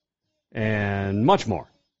actor and much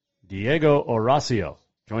more, Diego Osorio.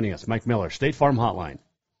 Joining us, Mike Miller, State Farm Hotline.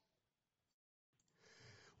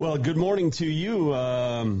 Well, good morning to you.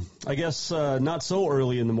 I guess not so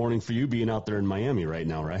early in the morning for you being out there in Miami right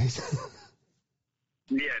now, right?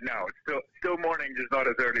 Yeah, no, it's still morning, just not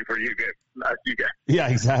as early for you guys. Yeah,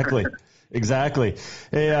 exactly. Exactly.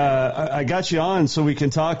 Hey, I got you on so we can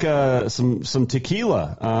talk some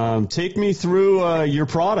tequila. Take me through your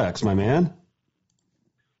products, my man.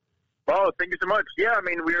 Oh, thank you so much. Yeah, I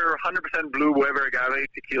mean, we're 100% Blue Weber Agave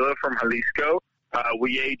tequila from Jalisco.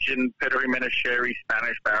 We age in Pedro Jimenez Sherry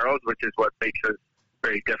Spanish barrels, which is what makes us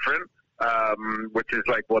very different, which is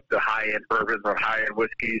like what the high-end bourbons or high-end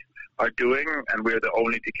whiskeys are doing, and we're the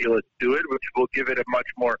only tequila to do it, which will give it a much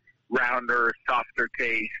more rounder, softer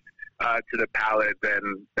taste to the palate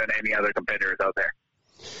than any other competitors out there.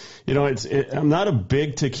 You know, I'm not a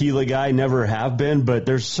big tequila guy, never have been, but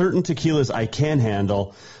there's certain tequilas I can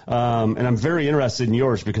handle, and I'm very interested in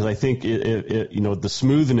yours because I think you know, the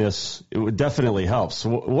smoothness, it would definitely help. So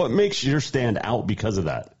what makes yours stand out because of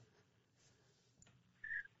that?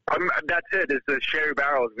 That's it. It's the sherry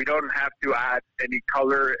barrels. We don't have to add any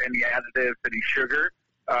color, any additives, any sugar,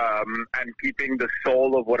 and keeping the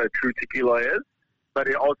soul of what a true tequila is, but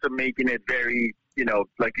it also making it very, you know,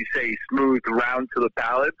 like you say, smooth, round to the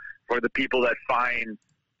palate. For the people that find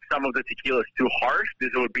some of the tequilas too harsh, this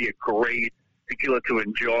would be a great tequila to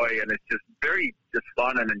enjoy, and it's just very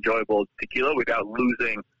fun and enjoyable tequila without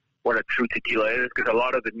losing what a true tequila is, because a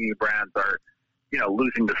lot of the new brands are, you know,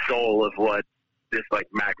 losing the soul of what this like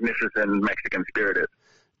magnificent Mexican spirit is.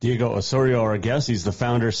 Diego Osorio, our guest, he's the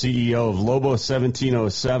founder, CEO of Lobo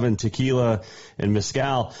 1707 Tequila and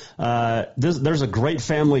Mezcal. There's a great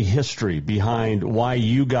family history behind why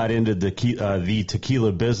you got into the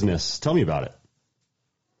tequila business. Tell me about it.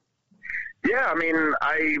 Yeah, I mean,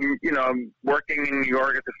 I'm working in New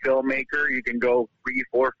York as a filmmaker. You can go 3,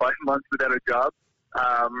 4, 5 months without a job.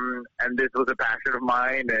 And this was a passion of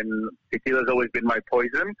mine, and tequila's always been my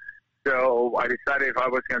poison. So I decided if I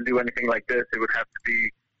was going to do anything like this, it would have to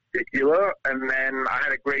be tequila. And then I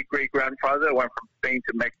had a great-great-grandfather that went from Spain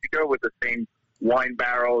to Mexico with the same wine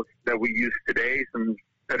barrels that we use today, some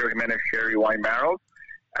Pedro Jimenez Sherry wine barrels.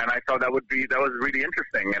 And I thought that was really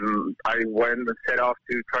interesting. And I went and set off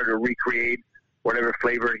to try to recreate whatever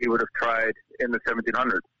flavor he would have tried in the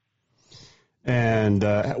 1700s. And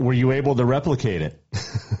were you able to replicate it?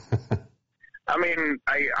 I mean,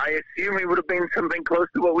 I assume it would have been something close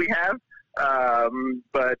to what we have.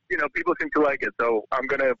 But, you know, people seem to like it, so I'm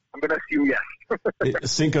gonna assume yes.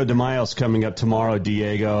 Cinco de Mayo's coming up tomorrow,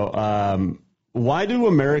 Diego. Why do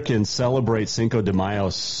Americans celebrate Cinco de Mayo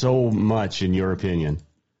so much, in your opinion?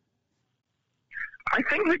 I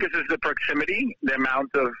think because it's the proximity, the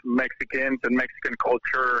amount of Mexicans and Mexican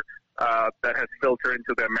culture that has filtered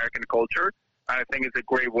into the American culture. I think it's a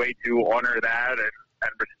great way to honor that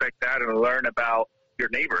and respect that and learn about your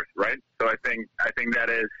neighbors, right? So I think that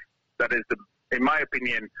is in my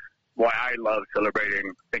opinion, why I love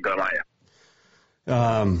celebrating Cinco de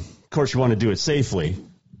Mayo. Of course, you want to do it safely,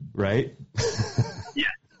 right?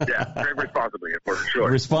 Yeah, very responsibly, for sure.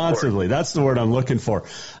 Responsibly, that's the word I'm looking for.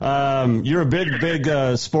 You're a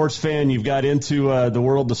big sports fan. You've got into the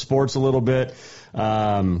world of sports a little bit.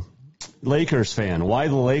 Lakers fan. Why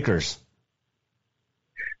the Lakers?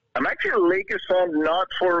 I'm actually a Lakers fan, not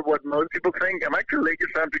for what most people think. I'm actually a Lakers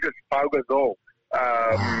fan because Pau Gasol.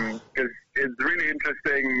 Because it's really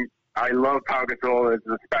interesting. I love Pau Gasol as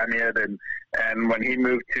a Spaniard, and when he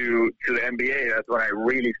moved to the NBA, that's when I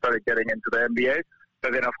really started getting into the NBA.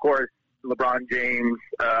 But then, of course, LeBron James,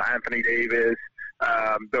 Anthony Davis,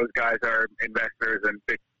 those guys are investors and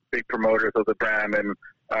big promoters of the brand, and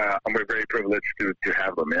we're very privileged to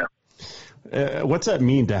have them. Yeah. What's that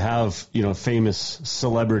mean to have, you know, famous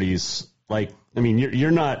celebrities? Like, I mean, you're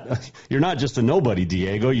not just a nobody,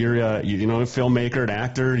 Diego. You're a filmmaker, an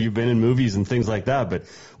actor. You've been in movies and things like that. But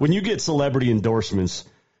when you get celebrity endorsements,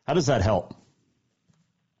 how does that help?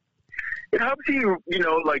 It helps you,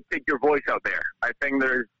 like take your voice out there. I think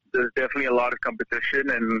there's definitely a lot of competition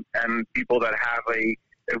and people that have a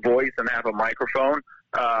voice and have a microphone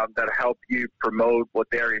that help you promote what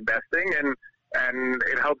they're investing and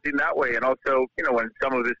it helps you in that way. And also, when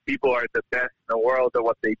some of these people are the best in the world at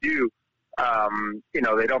what they do,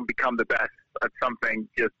 they don't become the best at something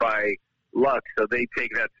just by luck. So they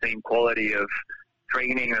take that same quality of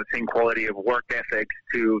training, that same quality of work ethics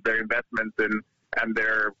to their investments and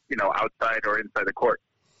their, outside or inside the court.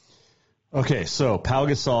 Okay, so Pau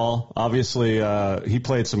Gasol, obviously he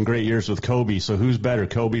played some great years with Kobe. So who's better,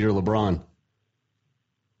 Kobe or LeBron?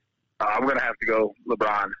 I'm going to have to go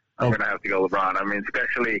LeBron. I mean,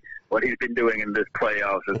 especially what he's been doing in this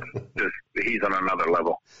playoffs is just he's on another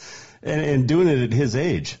level. And doing it at his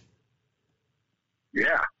age.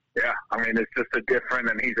 Yeah. I mean, it's just a different,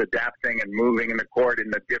 and he's adapting and moving in the court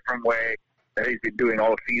in a different way that he's been doing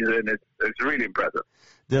all season. It's really impressive.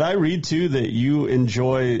 Did I read, too, that you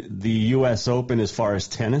enjoy the U.S. Open as far as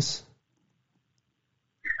tennis?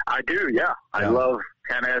 I do, yeah. I love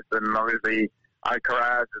tennis, and obviously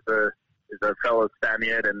Alcaraz is a fellow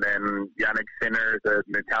Spaniard, and then Yannick Sinner is an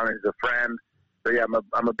Italian, is a friend. So, yeah,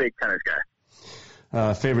 I'm a big tennis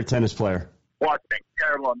guy. Favorite tennis player? Watching.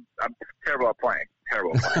 I'm terrible at playing.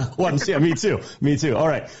 Yeah, me too. All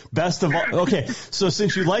right. Best of all. Okay. So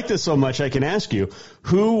since you like this so much, I can ask you,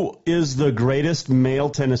 who is the greatest male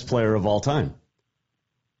tennis player of all time?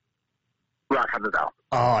 Rafa Nadal.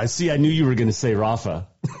 Oh, I see. I knew you were going to say Rafa.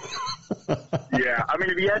 Yeah. I mean,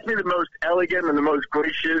 if you ask me the most elegant and the most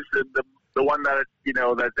gracious, the one that,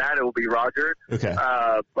 it will be Roger. Okay.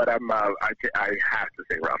 But I have to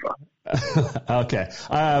say Rafa. Okay.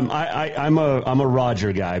 I'm a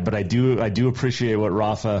Roger guy, but I do appreciate what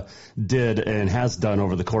Rafa did and has done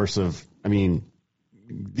over the course of, I mean,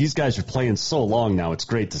 these guys are playing so long now. It's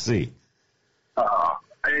great to see.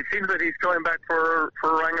 And it seems that he's going back for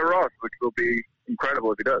Roland Garros, which will be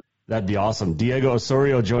incredible if he does. That'd be awesome. Diego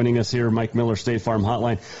Osorio joining us here, Mike Miller, State Farm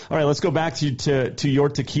Hotline. All right, let's go back to your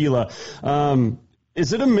tequila.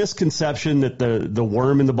 Is it a misconception that the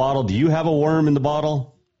worm in the bottle, do you have a worm in the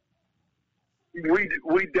bottle?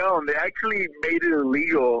 We don't. They actually made it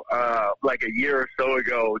illegal like a year or so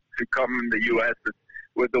ago to come in the U.S.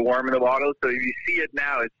 with the worm in the bottle. So if you see it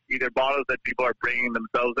now, it's either bottles that people are bringing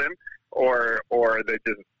themselves in or they're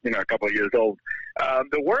just, a couple of years old.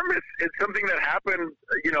 The worm is something that happened,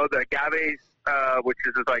 the agave, which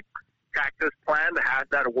is this like cactus plant, has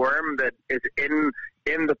that worm that is in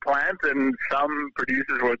the plant, and some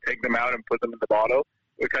producers will take them out and put them in the bottle,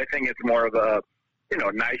 which I think is more of a,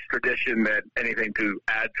 nice tradition than anything to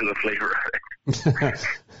add to the flavor of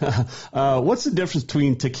it. What's the difference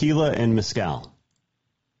between tequila and mezcal?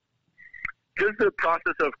 Just the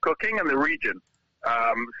process of cooking and the region.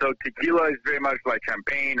 So tequila is very much like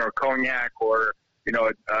champagne or cognac or,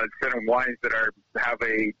 certain wines that have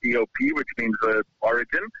a DOP, which means the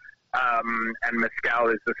origin. And mezcal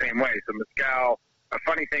is the same way. So mezcal, a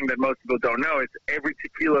funny thing that most people don't know is every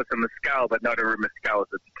tequila is a mezcal, but not every mezcal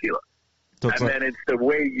is a tequila. So then it's the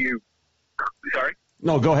way you – sorry?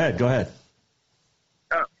 No, go ahead. And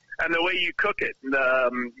the way you cook it.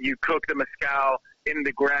 You cook the mezcal in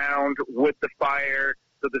the ground with the fire,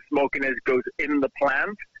 so the smokiness goes in the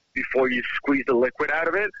plant before you squeeze the liquid out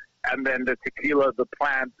of it. And then the tequila, the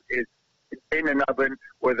plant, is in an oven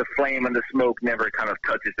where the flame and the smoke never kind of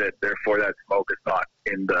touches it. Therefore, that smoke is not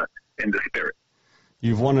in the spirit.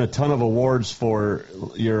 You've won a ton of awards for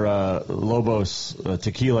your Lobos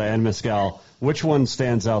tequila and mezcal. Which one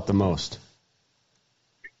stands out the most?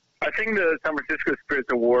 I think the San Francisco Spirits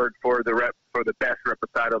Award for the best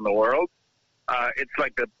reposado in the world. It's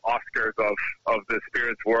like the Oscars of the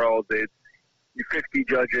spirits world. It's 50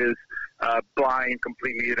 judges, blind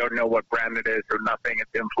completely. You don't know what brand it is or nothing. It's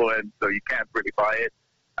influenced, so you can't really buy it.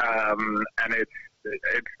 And it's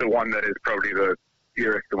the one that is probably the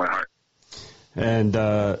dearest to my heart. And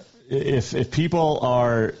if people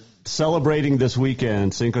are celebrating this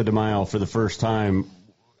weekend, Cinco de Mayo, for the first time,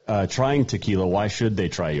 trying tequila, why should they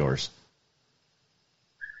try yours?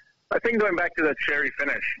 I think going back to that cherry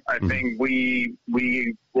finish, I think we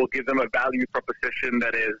will give them a value proposition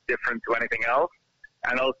that is different to anything else.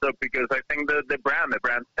 And also because I think the brand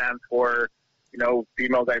stands for,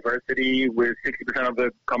 female diversity. We're 60% of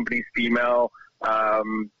the company's female.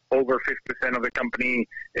 Over 50% of the company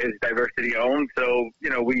is diversity owned. So,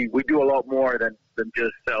 we do a lot more than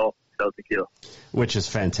just sell tequila. Which is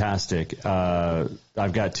fantastic.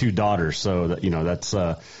 I've got 2 daughters, so that's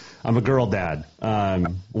I'm a girl dad.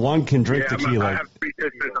 One can drink tequila. I have 3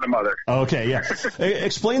 sisters and a mother. Okay, yeah.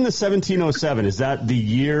 Explain the 1707. Is that the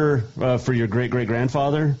year for your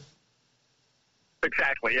great-great-grandfather?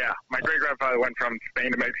 Exactly, yeah. My great-grandfather went from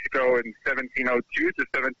Spain to Mexico in 1702 to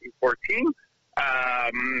 1714.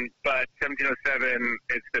 But 1707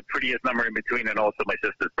 is the prettiest number in between, and also my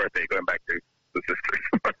sister's birthday, going back to the sisters.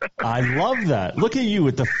 I love that. Look at you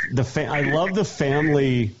with I love the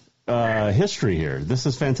family history here. This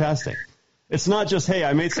is fantastic. It's not just, hey,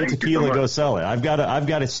 I made some tequila, go sell it. I've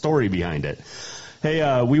got a story behind it.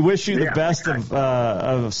 Hey, we wish you the best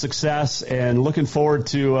of success, and looking forward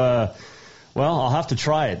to. Well, I'll have to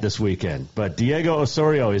try it this weekend. But Diego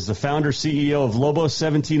Osorio is the founder, CEO of Lobo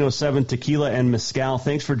 1707 Tequila and Mezcal.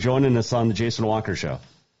 Thanks for joining us on the Jason Walker Show.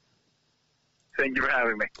 Thank you for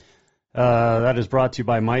having me. That is brought to you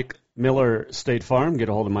by Mike Miller State Farm. Get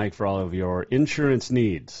a hold of Mike for all of your insurance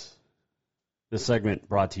needs. This segment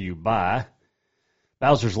brought to you by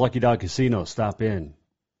Bowser's Lucky Dog Casino. Stop in.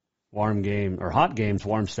 Hot games,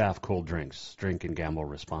 warm staff, cold drinks. Drink and gamble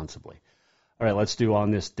responsibly. All right, let's do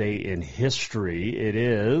on this day in history. It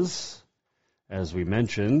is, as we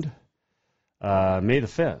mentioned, May the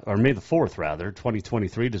 4th,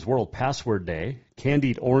 2023. It is World Password Day,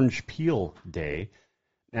 Candied Orange Peel Day,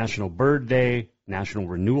 National Bird Day, National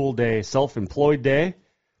Renewal Day, Self-Employed Day,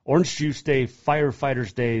 Orange Juice Day,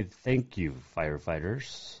 Firefighters Day. Thank you,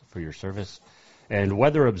 firefighters, for your service, and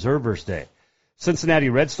Weather Observers Day. Cincinnati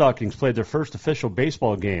Red Stockings played their first official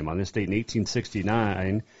baseball game on this date in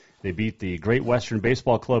 1869. They beat the Great Western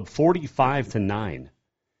Baseball Club 45-9.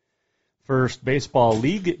 First baseball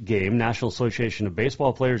league game, National Association of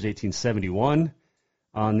Baseball Players, 1871.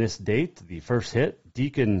 On this date, the first hit,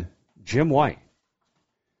 Deacon Jim White.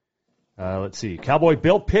 Let's see. Cowboy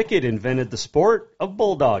Bill Pickett invented the sport of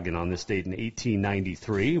bulldogging on this date in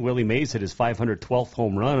 1893. Willie Mays hit his 512th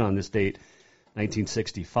home run on this date,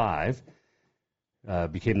 1965.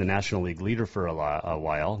 Became the National League leader for a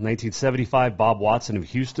while. 1975, Bob Watson of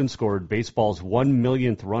Houston scored baseball's 1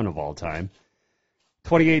 millionth run of all time.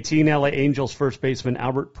 2018, LA Angels first baseman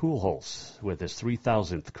Albert Pujols with his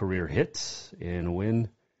 3,000th career hit in a win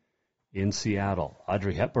in Seattle.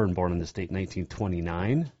 Audrey Hepburn, born on this date,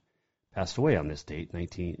 1929, passed away on this date,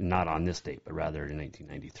 not on this date, but rather in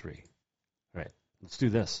 1993. All right. Let's do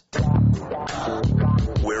this.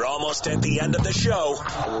 We're almost at the end of the show.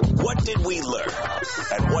 What did we learn?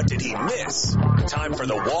 And what did he miss? Time for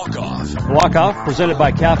the walk-off. The walk-off presented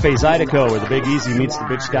by Cafe Zydeco, where the Big Easy meets the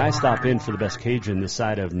Big Sky. Stop in for the best Cajun this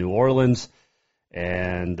side of New Orleans.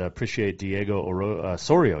 And appreciate Diego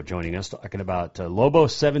Osorio joining us, talking about Lobo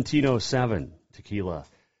 1707 tequila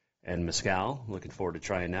and mezcal. Looking forward to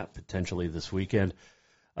trying that potentially this weekend.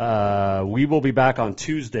 We will be back on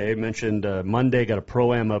Tuesday. Mentioned Monday, got a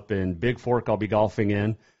Pro-Am up in Big Fork I'll be golfing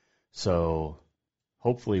in. So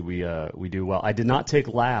hopefully we do well. I did not take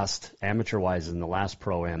last, amateur-wise, in the last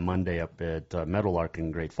Pro-Am Monday up at Meadowlark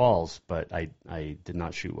in Great Falls, but I did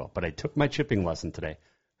not shoot well. But I took my chipping lesson today.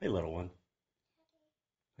 Hey, little one.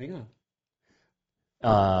 Hang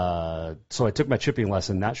on. So I took my chipping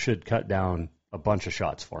lesson. That should cut down a bunch of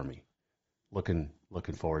shots for me. Looking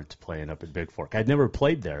forward to playing up at Big Fork. I'd never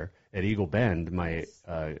played there at Eagle Bend. My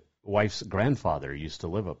wife's grandfather used to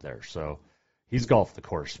live up there, so he's golfed the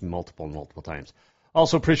course multiple times.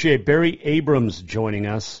 Also appreciate Barry Abrams joining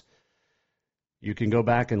us. You can go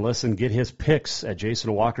back and listen, get his picks at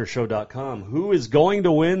jasonwalkershow.com. Who is going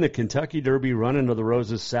to win the Kentucky Derby Run into the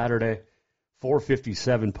Roses Saturday,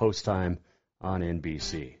 4:57 post time on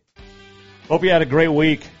NBC. Hope you had a great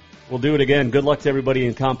week. We'll do it again. Good luck to everybody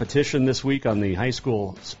in competition this week on the high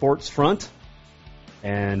school sports front.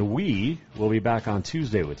 And we will be back on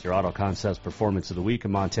Tuesday with your Auto Concepts Performance of the Week, a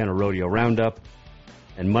Montana Rodeo Roundup,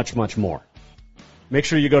 and much, much more. Make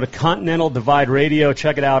sure you go to Continental Divide Radio.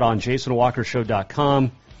 Check it out on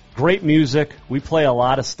jasonwalkershow.com. Great music. We play a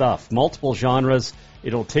lot of stuff, multiple genres.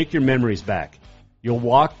 It'll take your memories back. You'll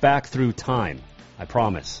walk back through time. I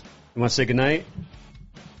promise. You want to say goodnight?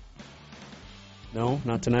 No,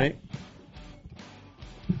 not tonight?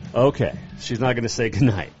 Okay, she's not going to say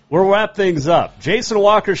goodnight. We'll wrap things up.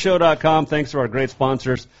 JasonWalkerShow.com. Thanks to our great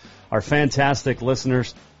sponsors, our fantastic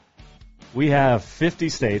listeners. We have 50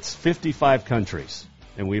 states, 55 countries,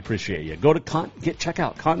 and we appreciate you. Go to check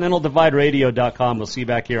out ContinentalDivideRadio.com. We'll see you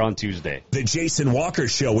back here on Tuesday. The Jason Walker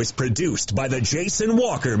Show is produced by the Jason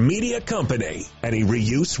Walker Media Company. Any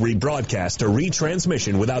reuse, rebroadcast, or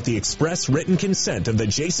retransmission without the express written consent of the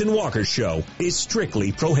Jason Walker Show is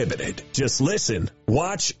strictly prohibited. Just listen,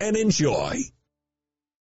 watch, and enjoy.